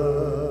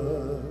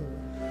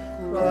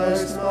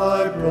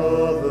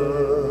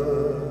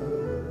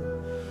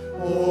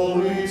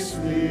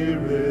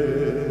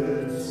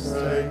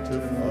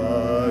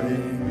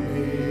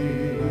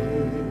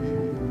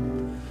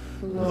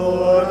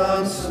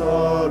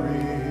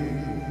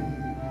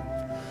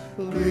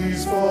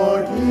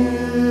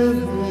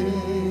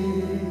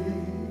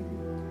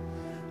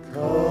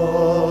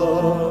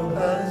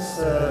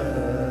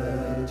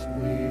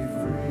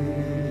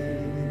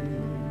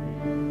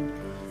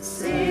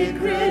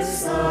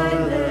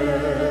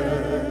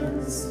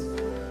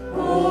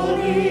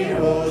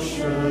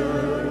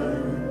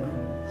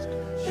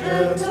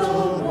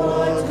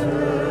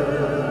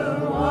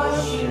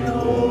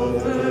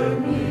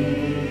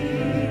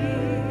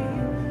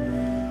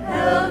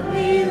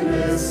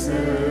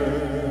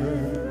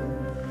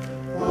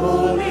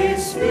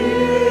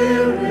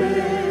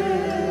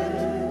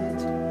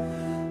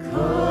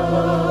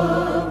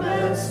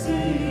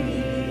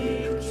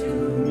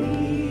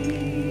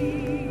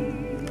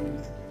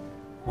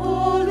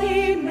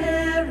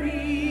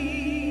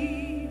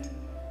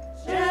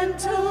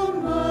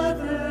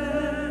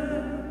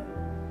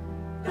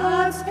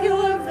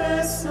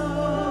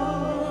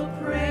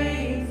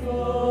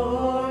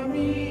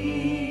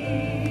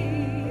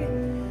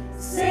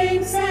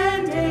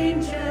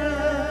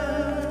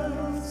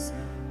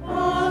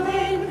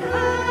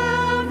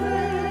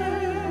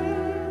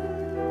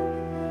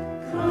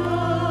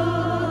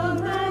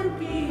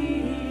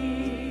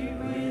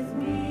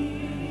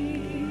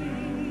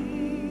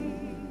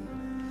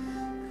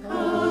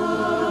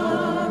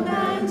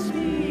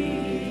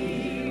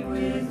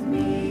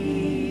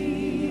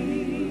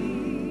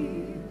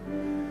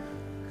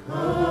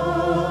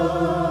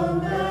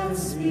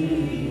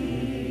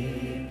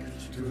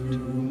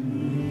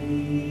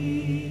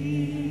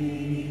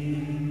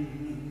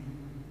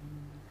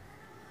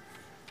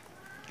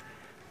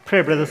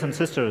 Pray, brothers and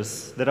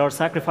sisters, that our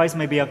sacrifice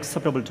may be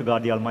acceptable to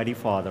God the Almighty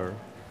Father.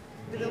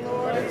 May the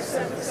Lord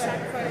accept the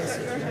sacrifice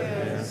at your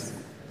hands,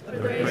 for the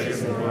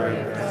praise and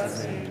glory of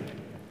God's name,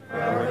 for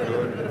our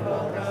good and of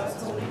all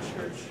God's holy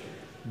church.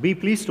 Be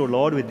pleased, O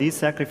Lord, with these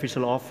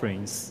sacrificial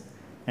offerings,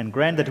 and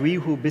grant that we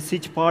who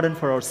beseech pardon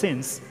for our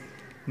sins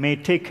may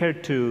take care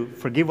to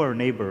forgive our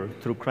neighbor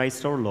through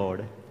Christ our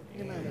Lord.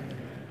 Amen.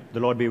 The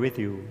Lord be with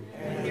you.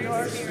 And with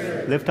your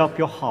spirit. Lift up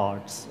your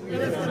hearts. We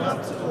lift them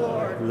up to the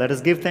Lord. Let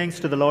us give thanks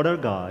to the Lord our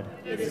God.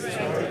 It is right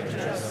and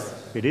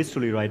just. It is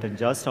truly right and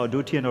just, our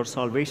duty and our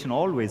salvation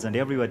always and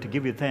everywhere to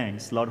give you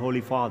thanks, Lord,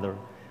 Holy Father,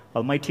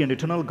 Almighty and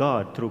eternal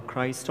God, through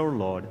Christ our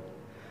Lord.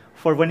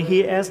 For when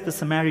he asked the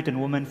Samaritan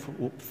woman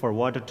for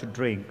water to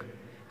drink,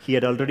 he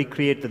had already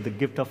created the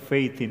gift of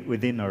faith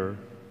within her,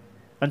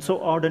 and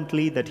so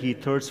ardently that he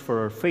thirsts for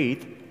her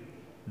faith,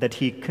 that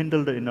he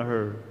kindled in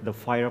her the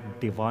fire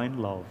of divine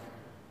love.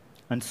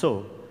 And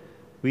so,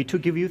 we too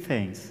give you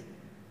thanks,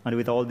 and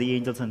with all the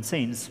angels and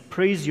saints,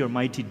 praise your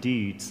mighty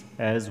deeds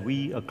as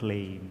we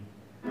acclaim.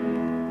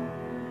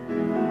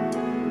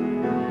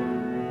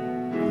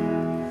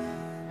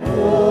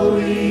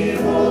 Holy,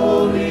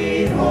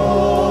 holy,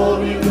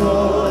 holy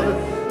Lord,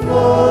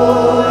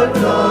 Lord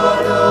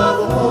God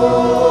of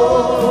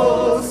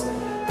hosts,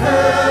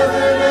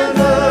 heaven and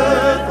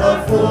earth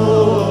are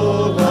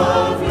full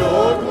of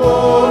your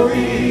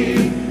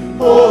glory.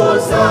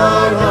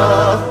 Hosanna,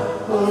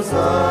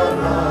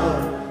 Hosanna,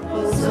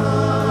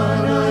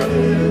 Hosanna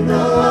in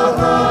the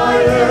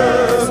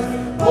highest.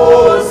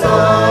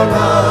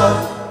 Hosanna,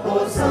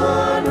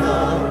 Hosanna,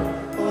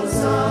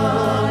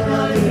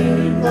 Hosanna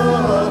in the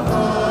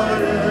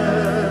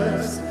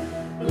highest.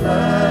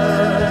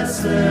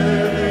 Blessed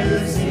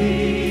is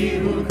he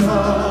who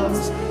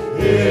comes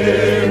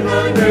in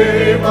the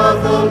name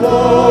of the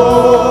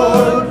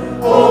Lord.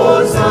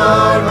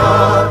 Hosanna,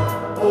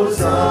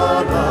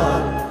 Hosanna,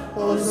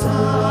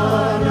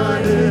 Hosanna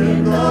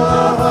in the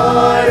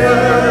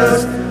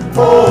highest.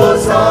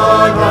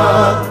 Hosanna,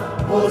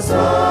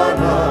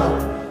 Hosanna,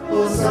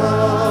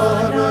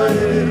 Hosanna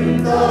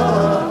in the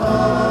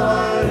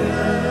highest.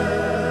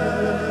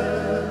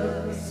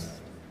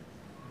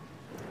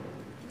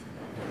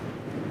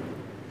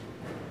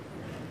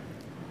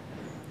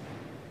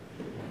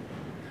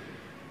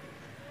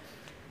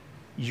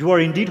 You are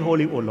indeed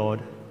holy, O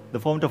Lord, the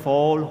fount of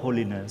all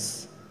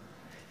holiness.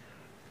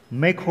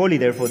 Make holy,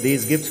 therefore,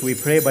 these gifts, we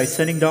pray, by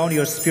sending down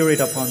your Spirit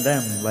upon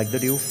them like the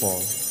dewfall,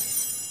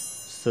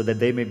 so that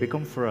they may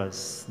become for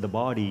us the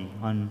body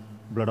and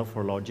blood of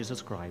our Lord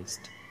Jesus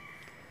Christ.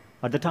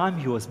 At the time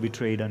he was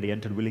betrayed and he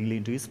entered willingly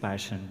into his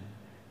passion,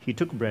 he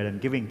took bread and,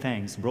 giving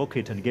thanks, broke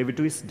it and gave it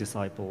to his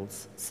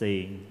disciples,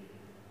 saying,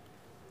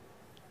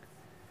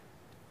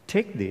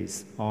 "Take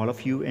this, all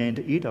of you, and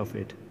eat of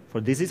it, for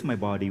this is my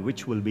body,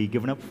 which will be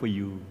given up for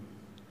you."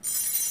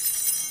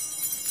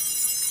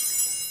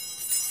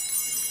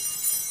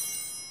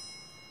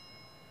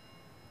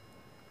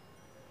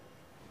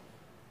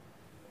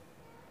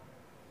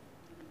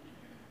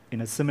 In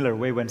a similar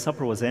way, when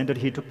supper was ended,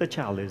 he took the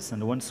chalice,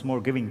 and once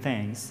more giving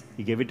thanks,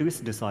 he gave it to his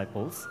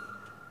disciples,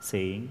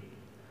 saying,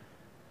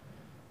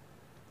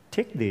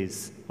 "Take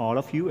this, all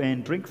of you,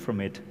 and drink from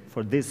it,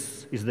 for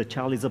this is the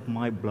chalice of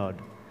my blood,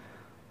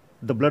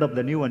 the blood of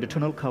the new and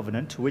eternal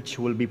covenant, which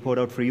will be poured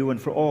out for you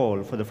and for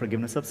all for the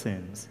forgiveness of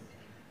sins.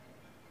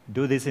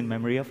 Do this in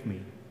memory of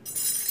me."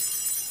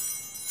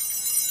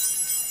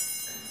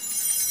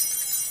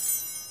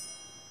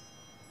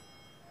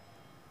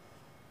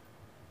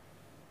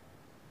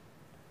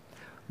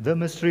 The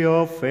mystery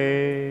of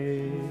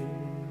faith.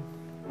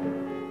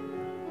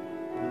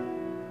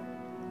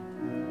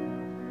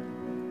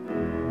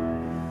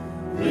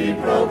 We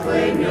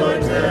proclaim your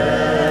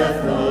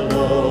death, O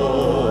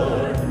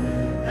Lord,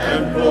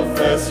 and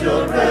profess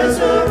your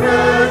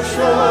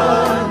resurrection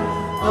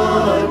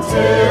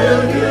until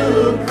you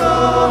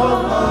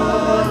come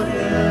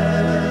again.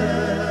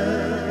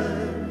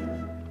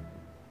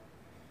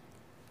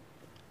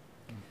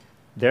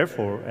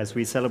 Therefore, as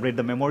we celebrate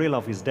the memorial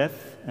of his death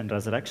and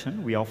resurrection,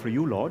 we offer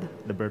you, Lord,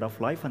 the bread of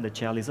life and the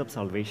chalice of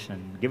salvation,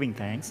 giving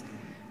thanks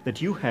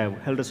that you have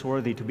held us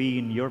worthy to be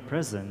in your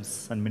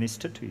presence and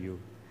minister to you.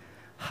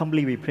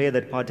 Humbly we pray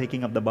that,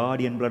 partaking of the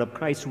body and blood of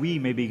Christ, we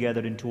may be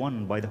gathered into one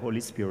by the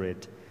Holy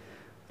Spirit.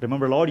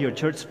 Remember, Lord, your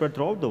church spread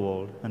throughout the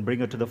world, and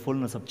bring her to the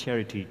fullness of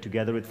charity,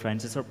 together with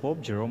Francis our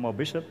Pope, Jerome our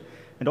Bishop,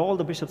 and all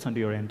the bishops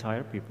unto your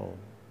entire people.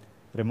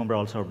 Remember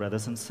also our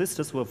brothers and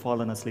sisters who have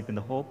fallen asleep in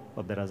the hope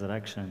of the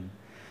resurrection,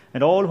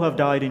 and all who have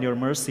died in your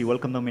mercy,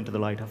 welcome them into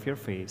the light of your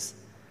face.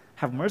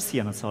 Have mercy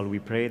on us all, we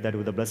pray, that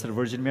with the Blessed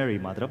Virgin Mary,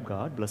 Mother of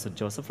God, Blessed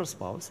Joseph, her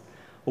spouse,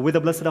 with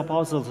the blessed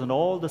apostles and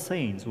all the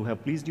saints who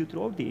have pleased you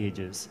throughout the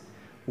ages,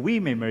 we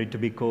may merit to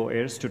be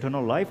co-heirs to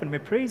eternal life and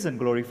may praise and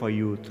glorify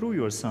you through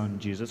your Son,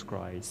 Jesus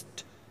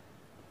Christ.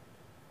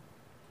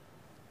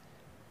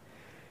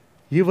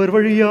 இவர்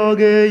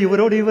வழியாக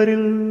இவரோடு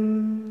இவரில்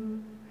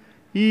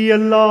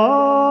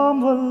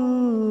எல்லாம்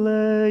வல்ல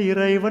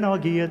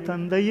இறைவனாகிய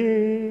தந்தையே,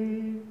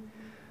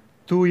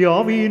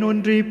 தூயாவியின்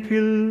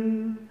ஒன்றிப்பில்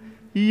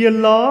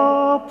எல்லா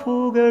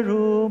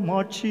புகழும்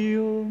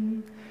மாட்சியும்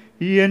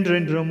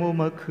என்றென்றும்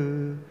உமக்கு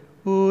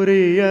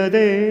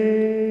உரியதே.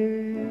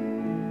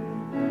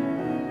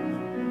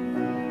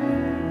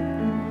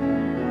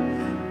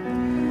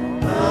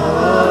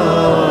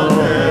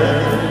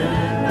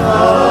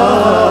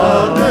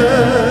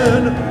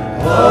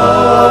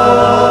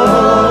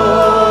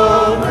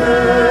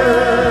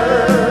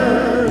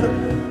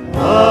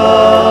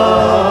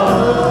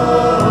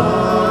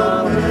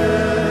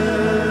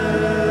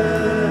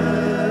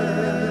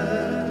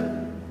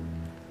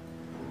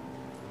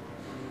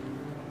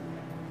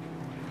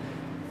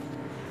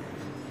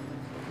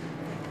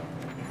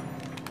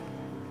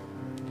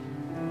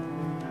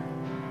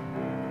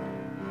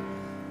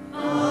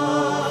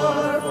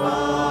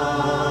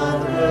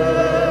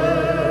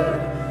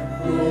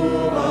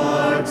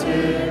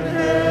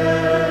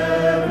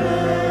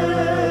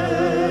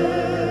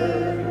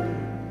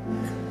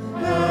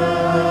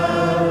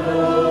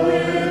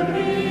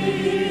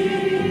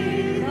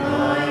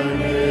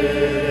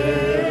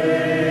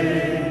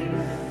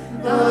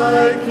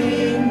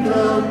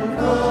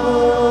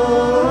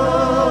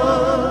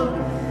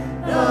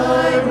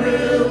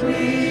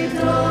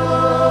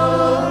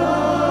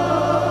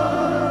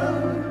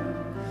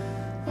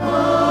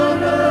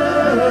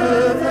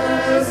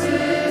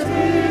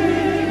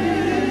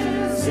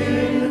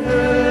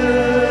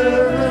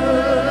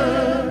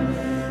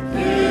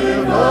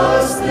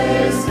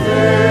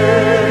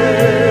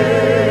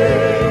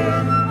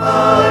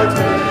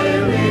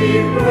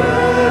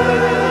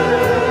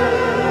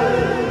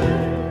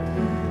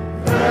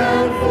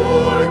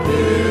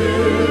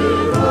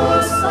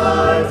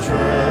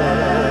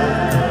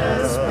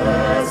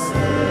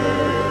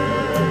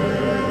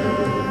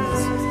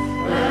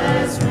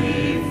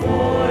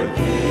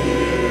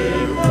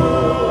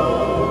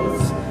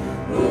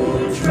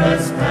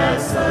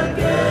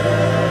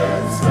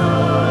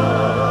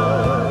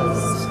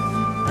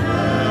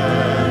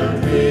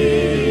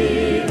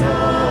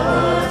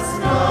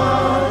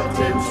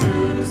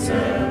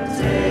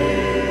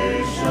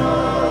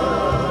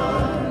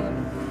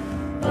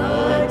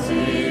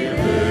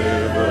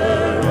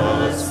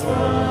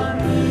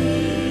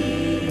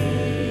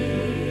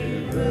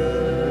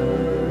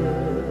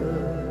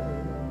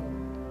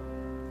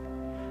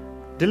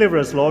 Deliver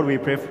us, Lord, we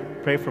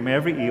pray from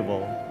every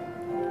evil.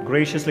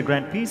 Graciously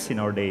grant peace in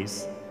our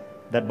days,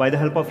 that by the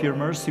help of your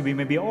mercy we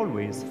may be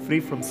always free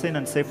from sin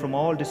and safe from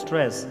all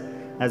distress,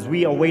 as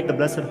we await the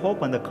blessed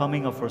hope and the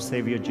coming of our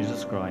Savior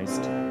Jesus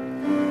Christ.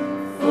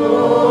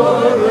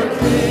 For the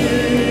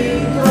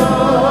kingdom,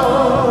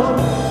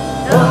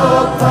 the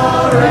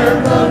power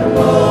and the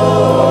glory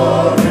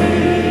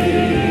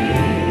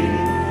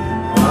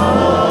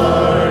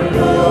are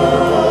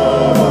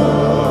yours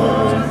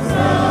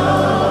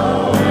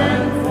now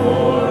and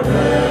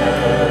forever.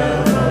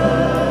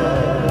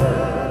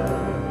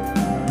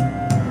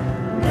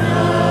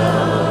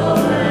 Now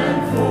and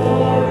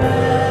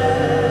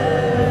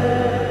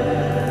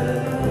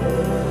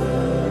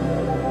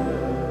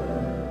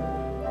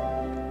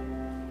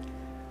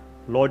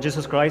Lord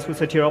Jesus Christ, who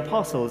said to your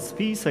apostles,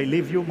 "Peace I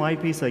leave you, my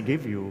peace I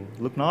give you,"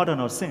 look not on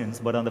our sins,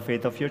 but on the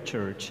faith of your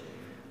church,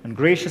 and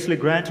graciously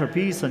grant her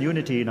peace and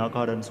unity in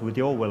accordance with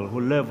your will, who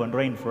live and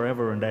reign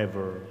forever and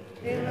ever.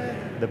 Amen.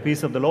 The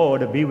peace of the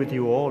Lord be with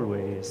you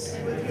always.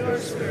 And with your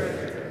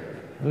spirit.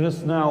 Let us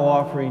now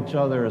offer each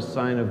other a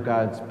sign of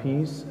God's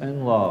peace and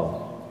love.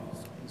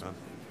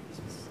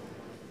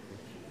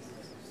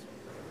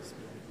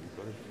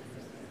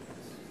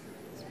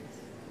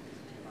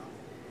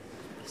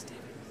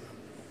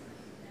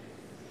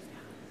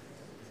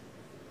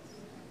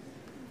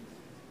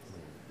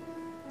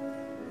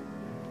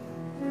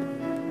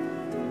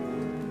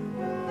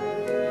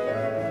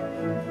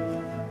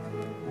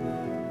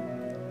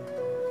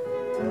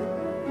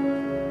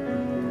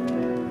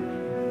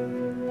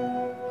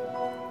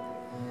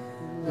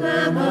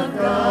 Lamb of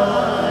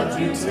God,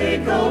 you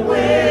take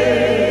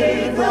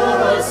away the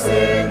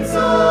sins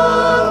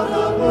of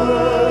the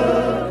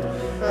world.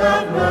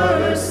 Have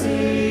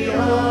mercy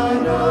on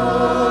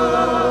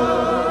us.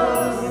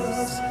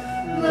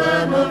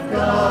 Lamb of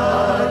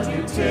God,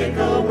 you take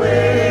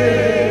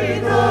away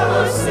the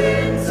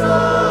sins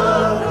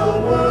of the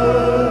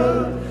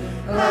world.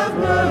 Have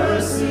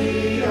mercy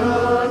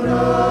on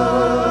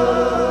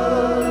us.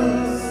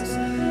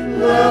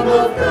 Lamb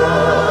of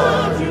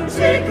God, you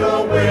take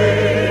away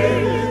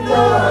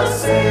the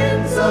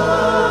sins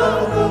of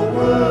the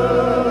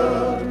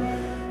world.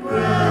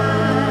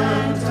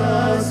 Grant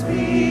us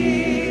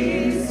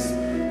peace.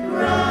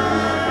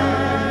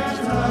 Grant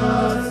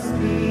us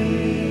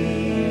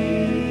peace.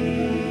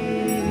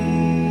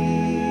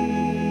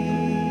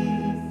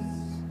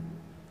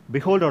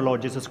 Behold our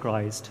Lord Jesus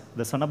Christ,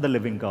 the Son of the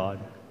living God.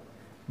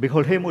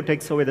 Behold him who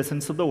takes away the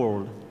sins of the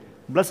world.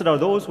 Blessed are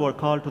those who are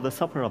called to the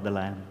supper of the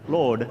Lamb.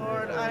 Lord,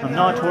 I'm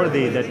not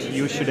worthy that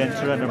you should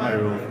enter under my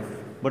roof,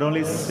 but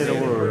only say the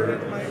word,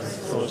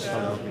 so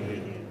shall it be.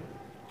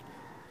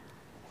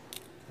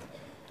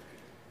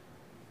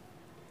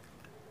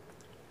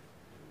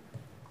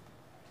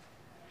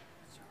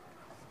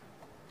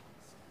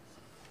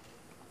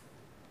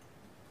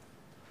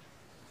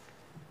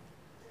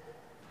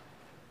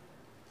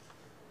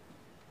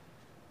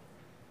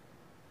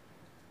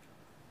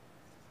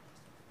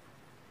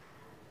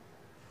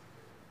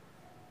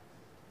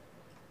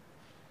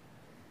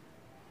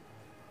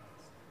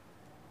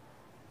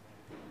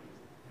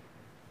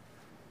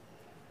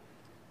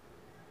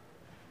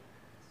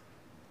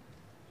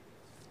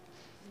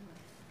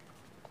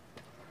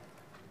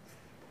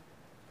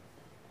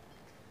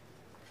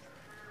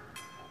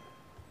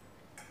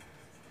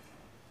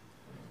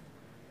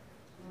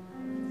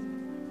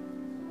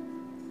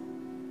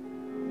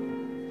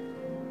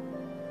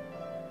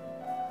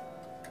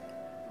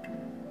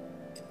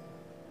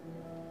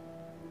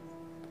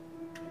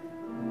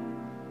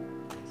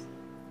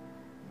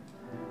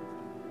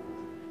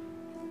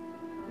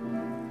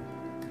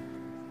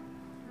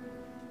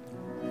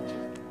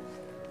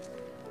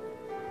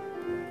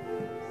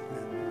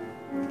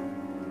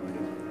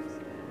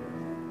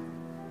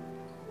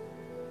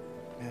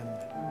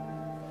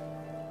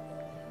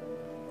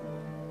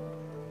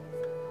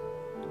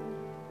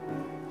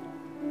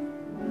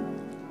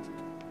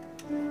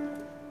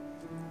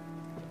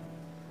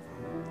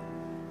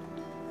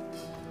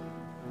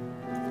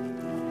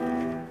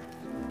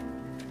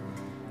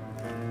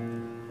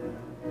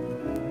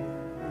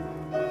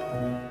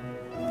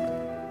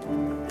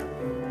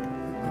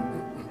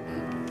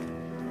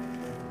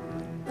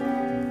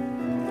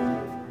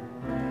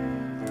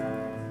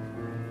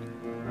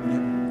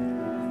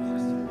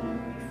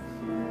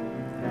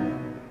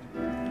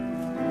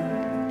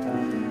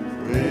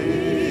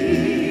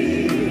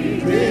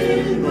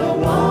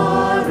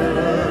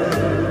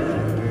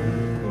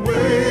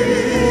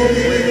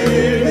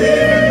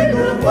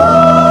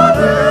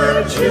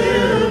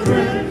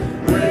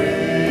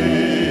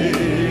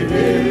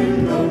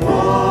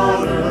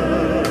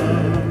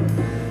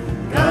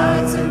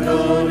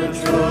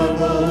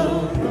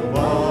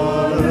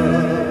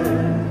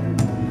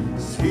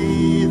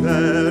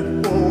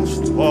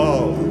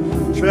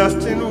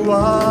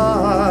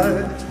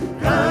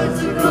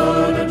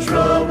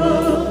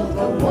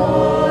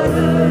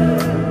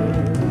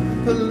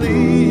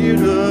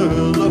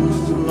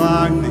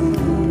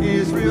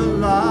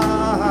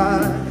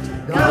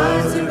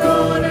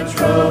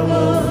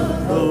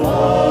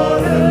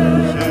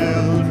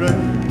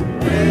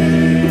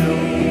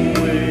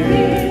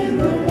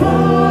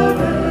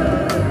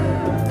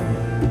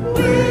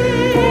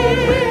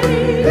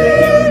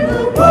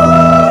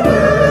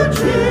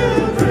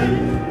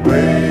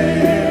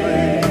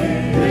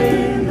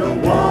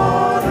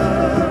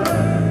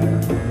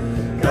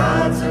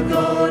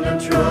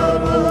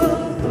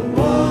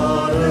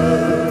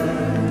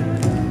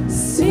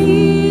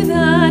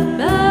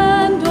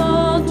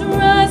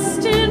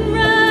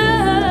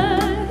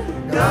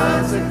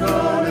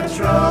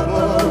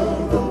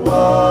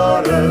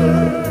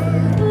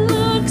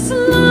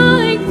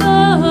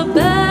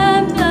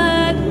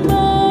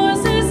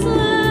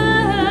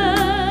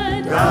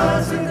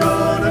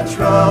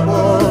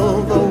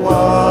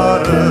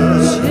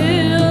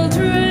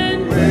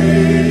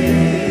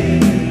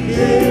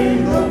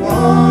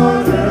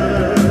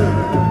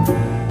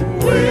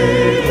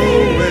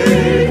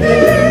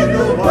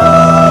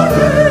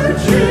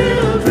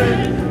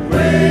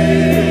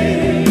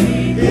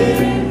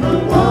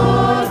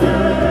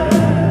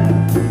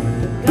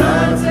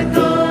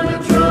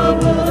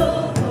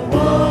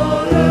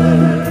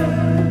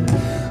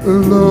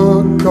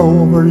 Look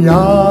over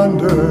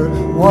yonder,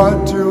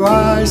 what do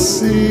I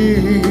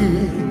see?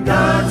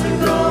 God's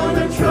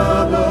gonna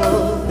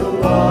trouble the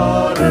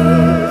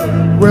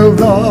water. Will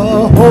the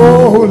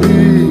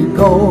Holy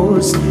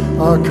Ghost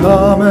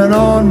a-coming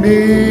on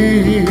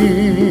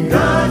me?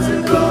 God's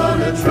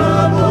gonna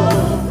trouble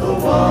the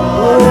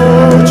water.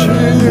 Oh,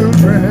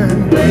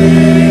 children,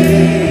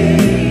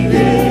 Wade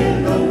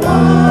in the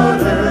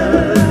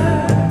water.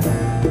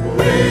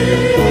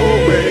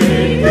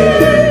 Wade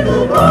in the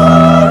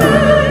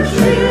water,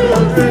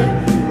 children.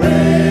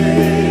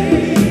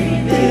 Wade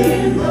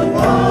in the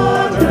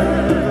water.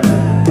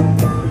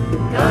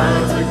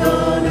 God's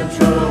gonna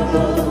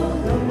trouble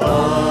the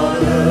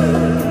water.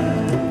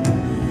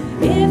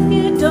 If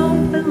you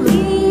don't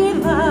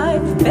believe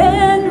I've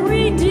been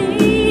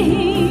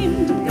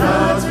redeemed,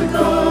 God's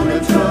gonna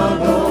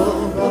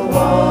trouble the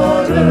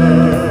water.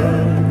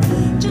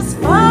 just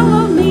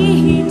follow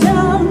me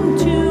down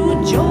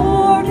to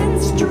Jordan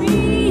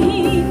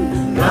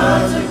stream.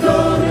 God's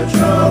gonna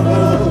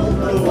trouble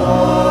the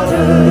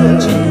water.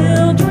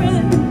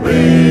 Children,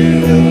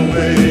 Wade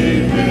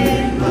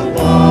in the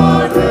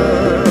water.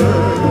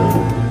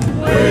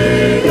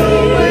 Wade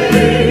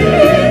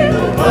in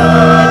the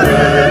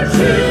water,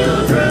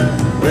 children.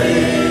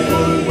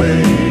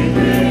 Wade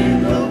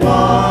in the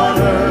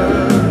water.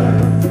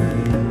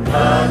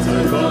 God's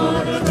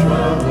gonna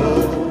trouble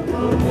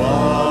the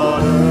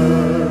water.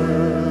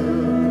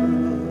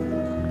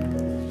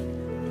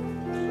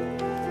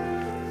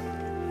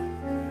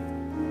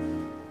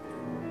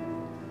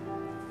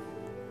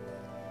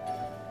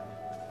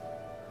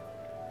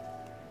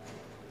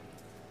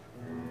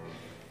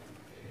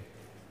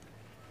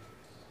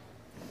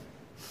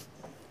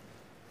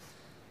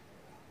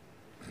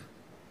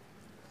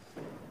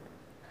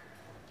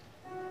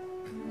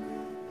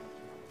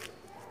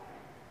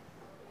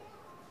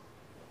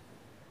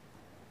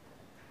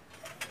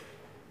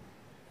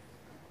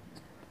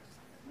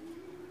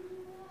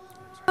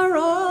 are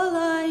all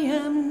I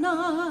am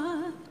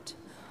not.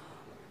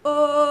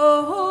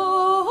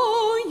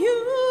 Oh, you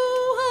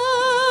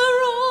are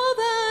all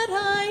that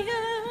I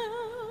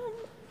am.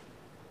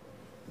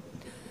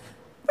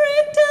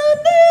 Break down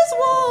these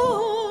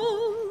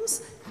walls,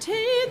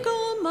 take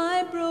all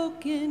my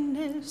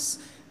brokenness,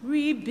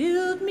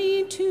 rebuild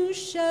me to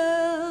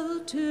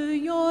shelter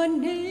your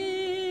name.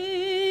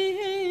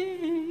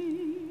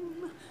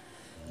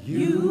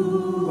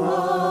 You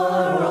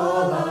are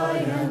all I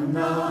am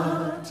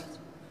not.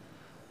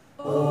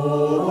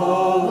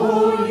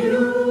 Oh,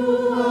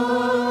 you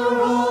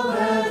are all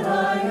that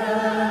I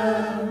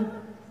am.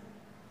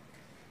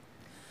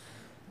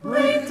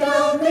 Break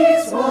down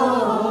these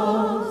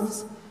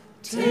walls,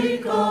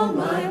 take all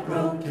my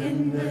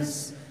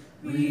brokenness,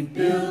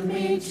 rebuild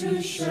me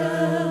to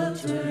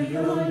shelter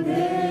your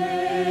name.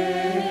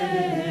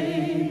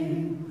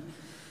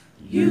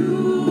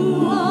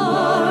 You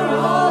are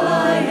all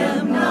I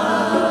am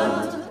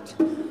not.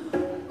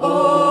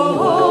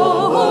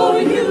 Oh,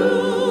 you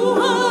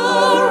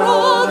are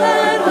all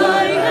that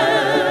I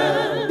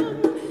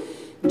am.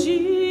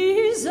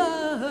 Jesus,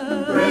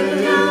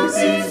 break down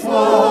these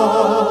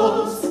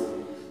walls,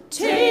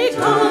 take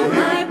all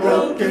my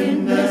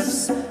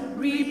brokenness,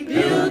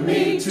 rebuild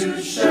me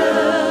to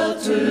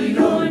shelter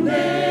your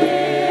name.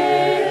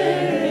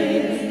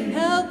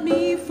 Help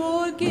me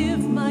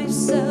forgive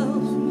myself.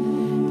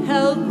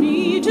 Help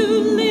me to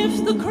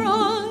lift the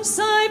cross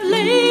I've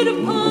laid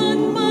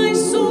upon my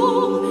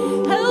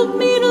soul. Help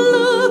me to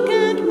look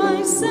at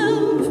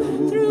myself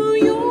through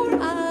your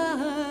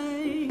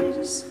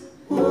eyes.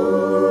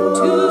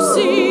 To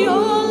see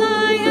all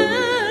I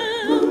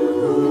am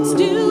and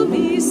still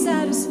be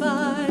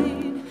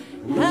satisfied.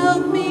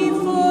 Help me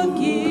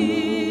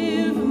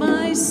forgive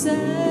myself.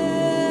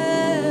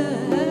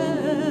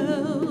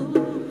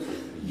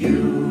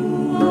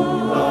 You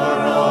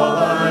are all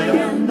I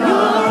am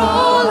not.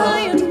 All I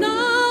am not.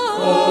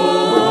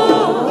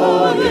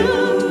 Oh,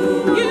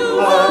 you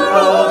are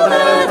all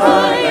that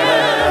I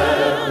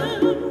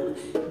am.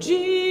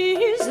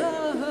 Jesus,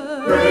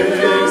 break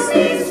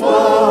these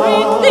walls.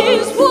 Break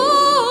these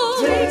walls.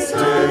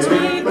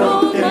 Take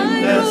all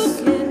my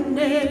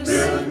brokenness.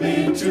 Build me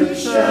to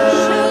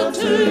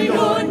Shelter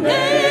your name.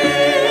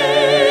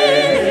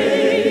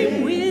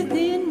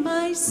 Within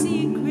my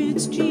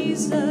secrets,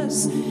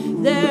 Jesus,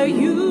 there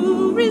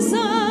you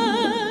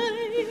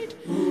reside.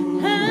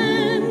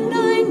 And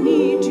I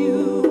need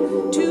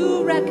you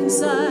to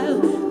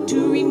reconcile,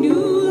 to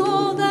renew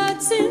all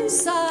that's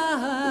inside.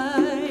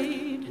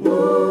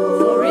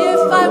 For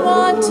if I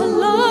want to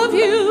love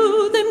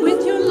you, then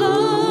with your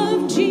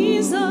love,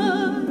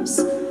 Jesus,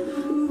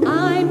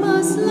 I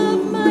must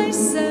love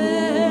myself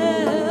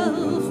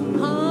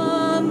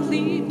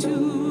humbly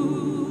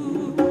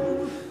too.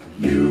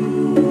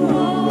 You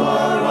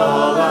are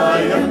all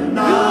I am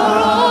not.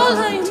 All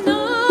I am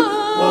not.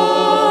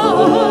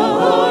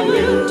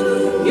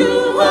 You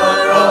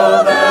are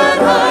all that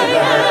I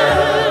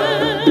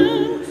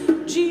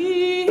am.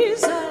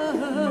 Jesus,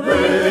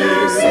 break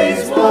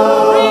these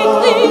walls. Break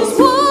these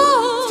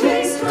walls.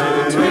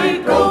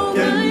 Take all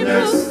my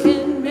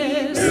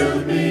brokenness.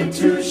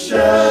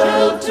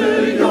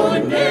 shelter your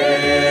name.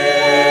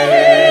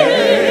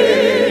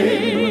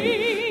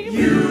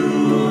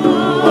 You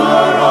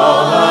are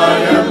all I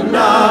am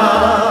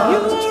now. You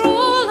are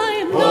all I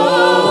am now.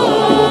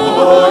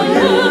 Oh,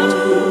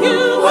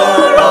 you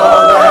are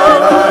all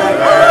that I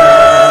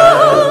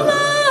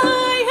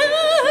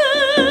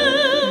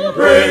am.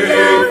 Break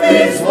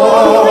these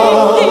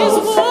walls.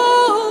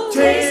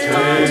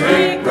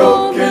 Take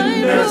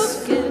brokenness.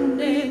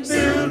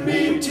 Build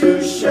me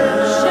to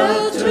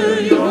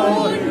shelter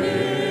your name.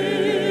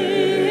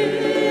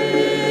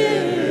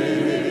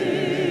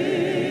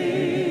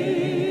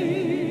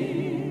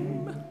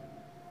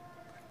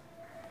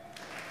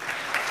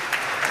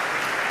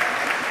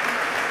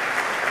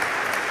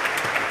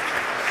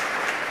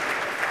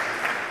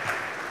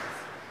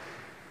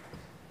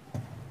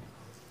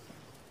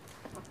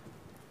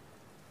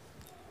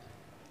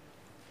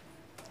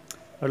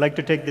 I'd like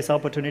to take this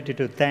opportunity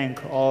to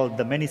thank all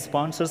the many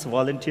sponsors,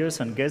 volunteers,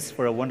 and guests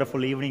for a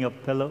wonderful evening of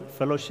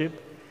fellowship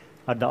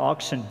at the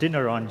auction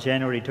dinner on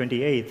January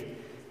 28th,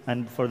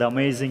 and for the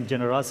amazing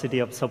generosity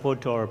of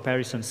support to our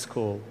parish and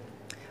school.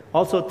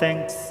 Also,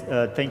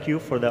 thank you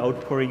for the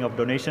outpouring of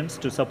donations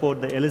to support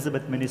the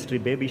Elizabeth Ministry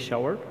baby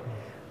shower.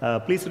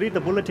 Please read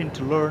the bulletin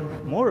to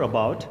learn more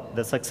about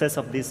the success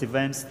of these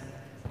events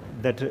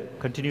that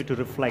continue to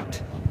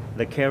reflect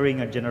the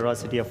caring and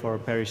generosity of our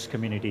parish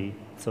community.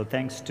 So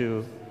thanks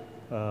to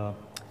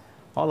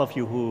all of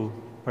you who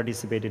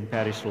participate in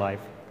parish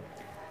life.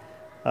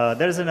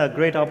 There is a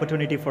great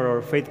opportunity for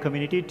our faith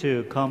community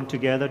to come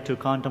together to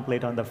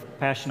contemplate on the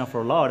Passion of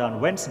our Lord on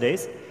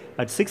Wednesdays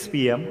at 6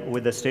 p.m.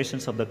 with the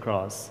Stations of the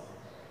Cross.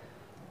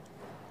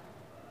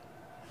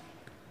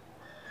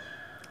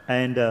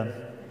 And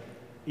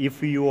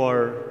if you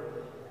are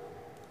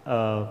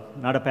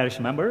not a parish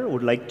member,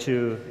 would like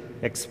to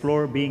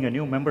explore being a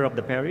new member of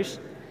the parish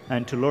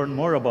and to learn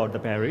more about the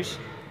parish,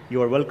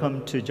 you are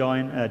welcome to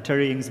join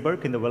Terry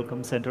Ingsberg in the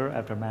Welcome Center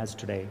after Mass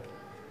today.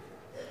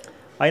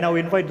 I now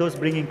invite those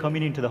bringing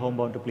communion to the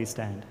homebound to please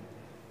stand.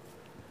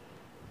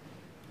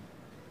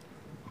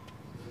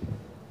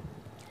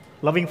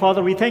 Loving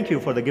Father, we thank you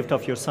for the gift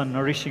of your Son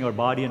nourishing our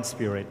body and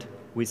spirit.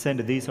 We send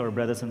these, our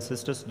brothers and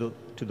sisters,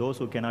 to those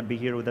who cannot be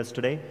here with us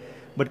today,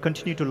 but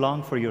continue to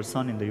long for your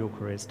Son in the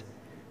Eucharist.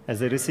 As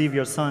they receive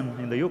your Son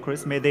in the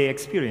Eucharist, may they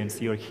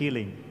experience your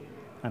healing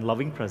and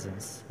loving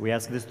presence. We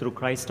ask this through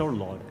Christ our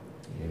Lord.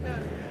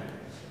 Amen.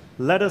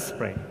 Let us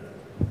pray.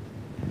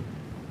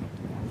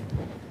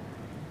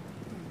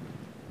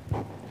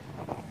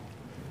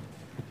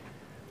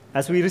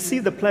 As we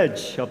receive the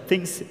pledge of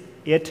things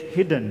yet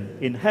hidden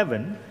in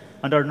heaven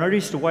and are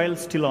nourished while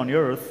still on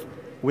earth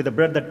with the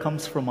bread that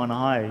comes from on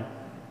high,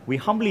 we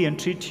humbly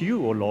entreat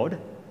you, O Lord,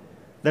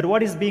 that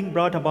what is being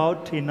brought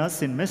about in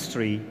us in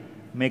mystery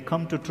may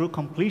come to true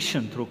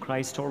completion through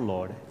Christ our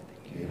Lord.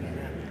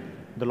 Amen.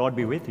 The Lord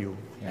be with you.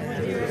 And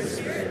with your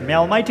spirit. May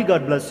Almighty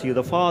God bless you,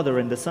 the Father,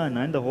 and the Son,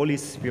 and the Holy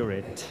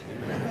Spirit.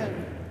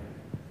 Amen.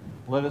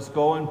 Let us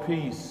go in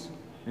peace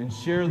and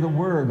share the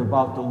word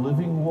about the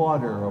living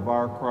water of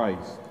our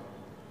Christ.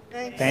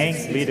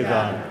 Thanks be to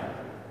God.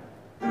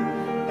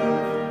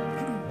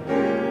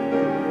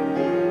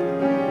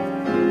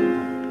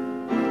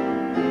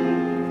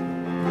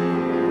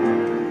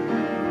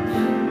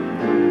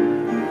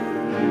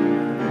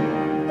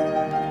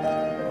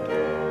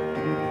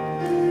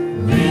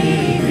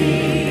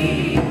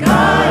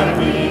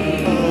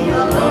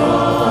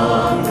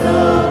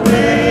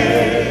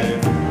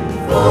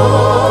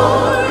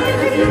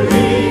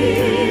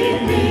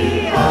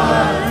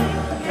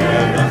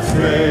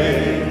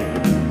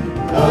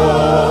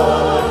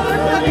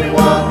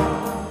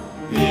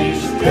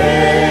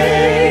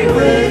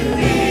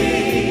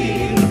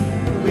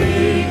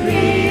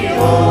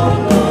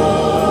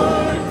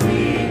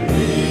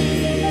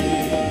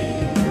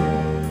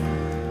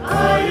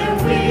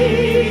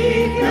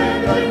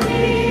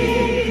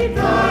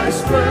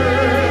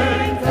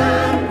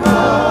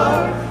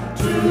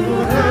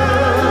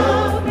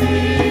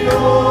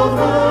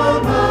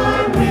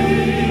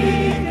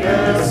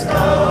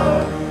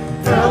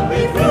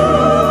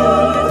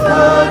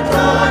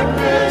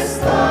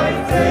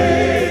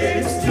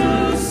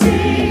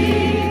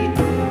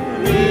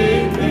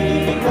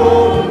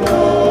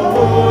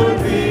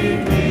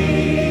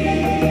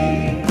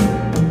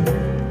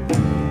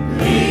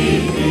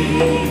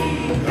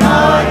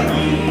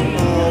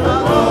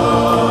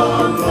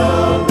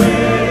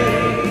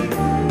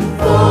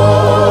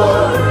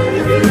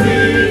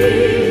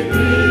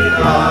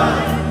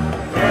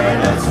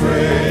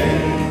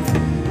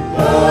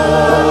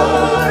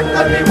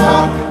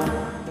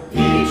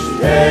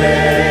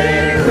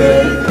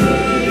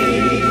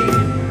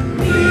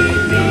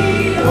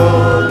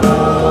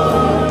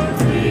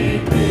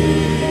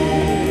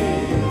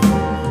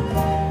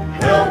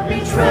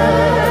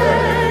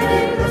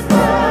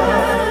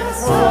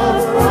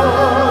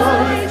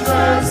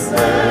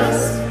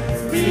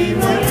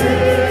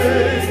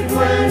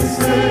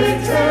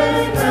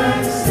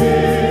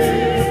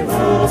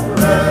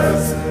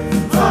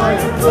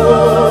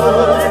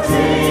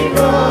 Putting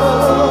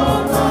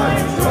all my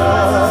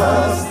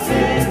trust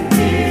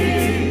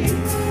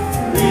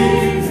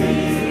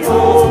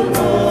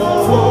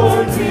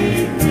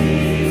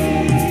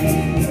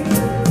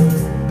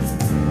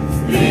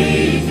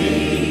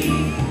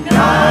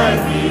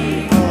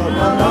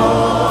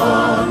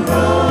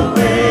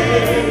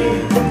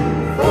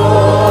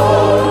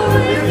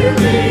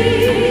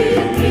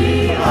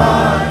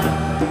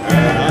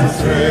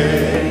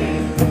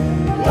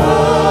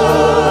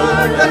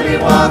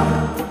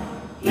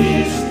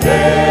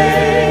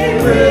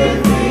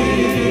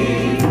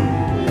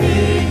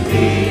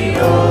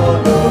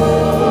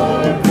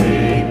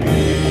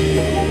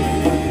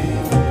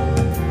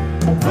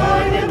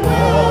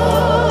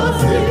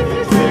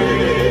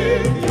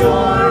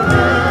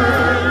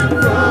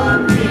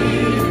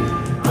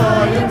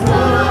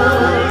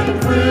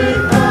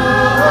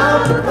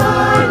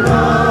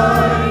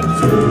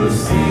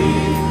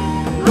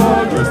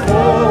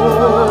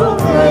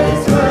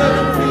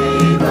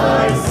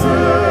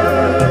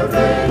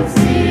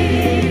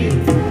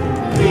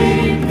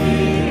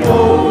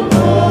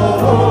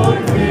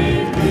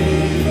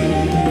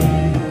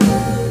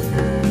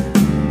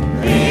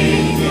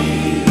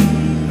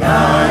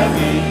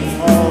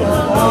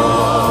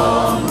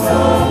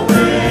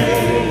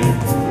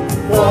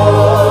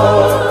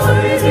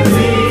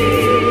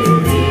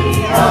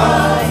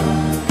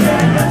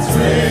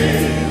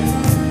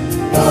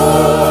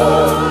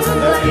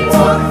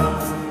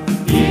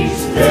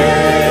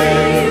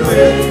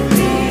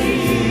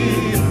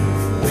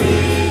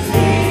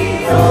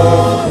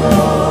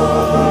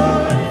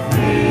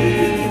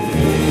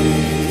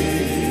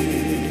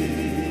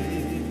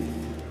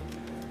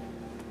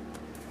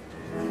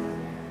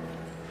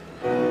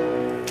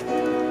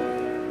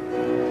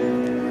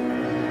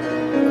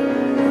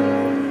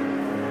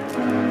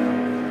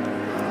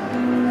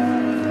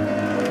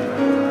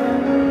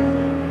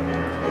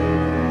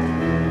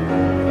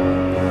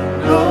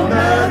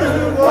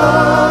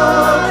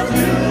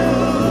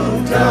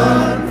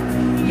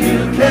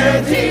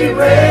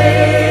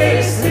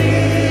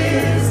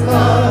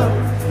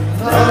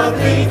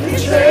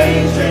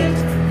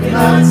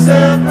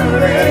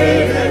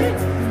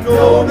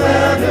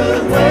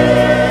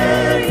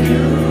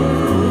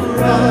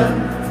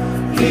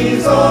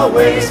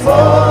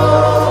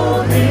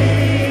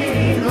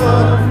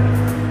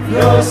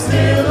You're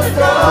still the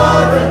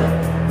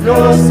daughter,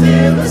 you're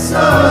still the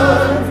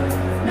son.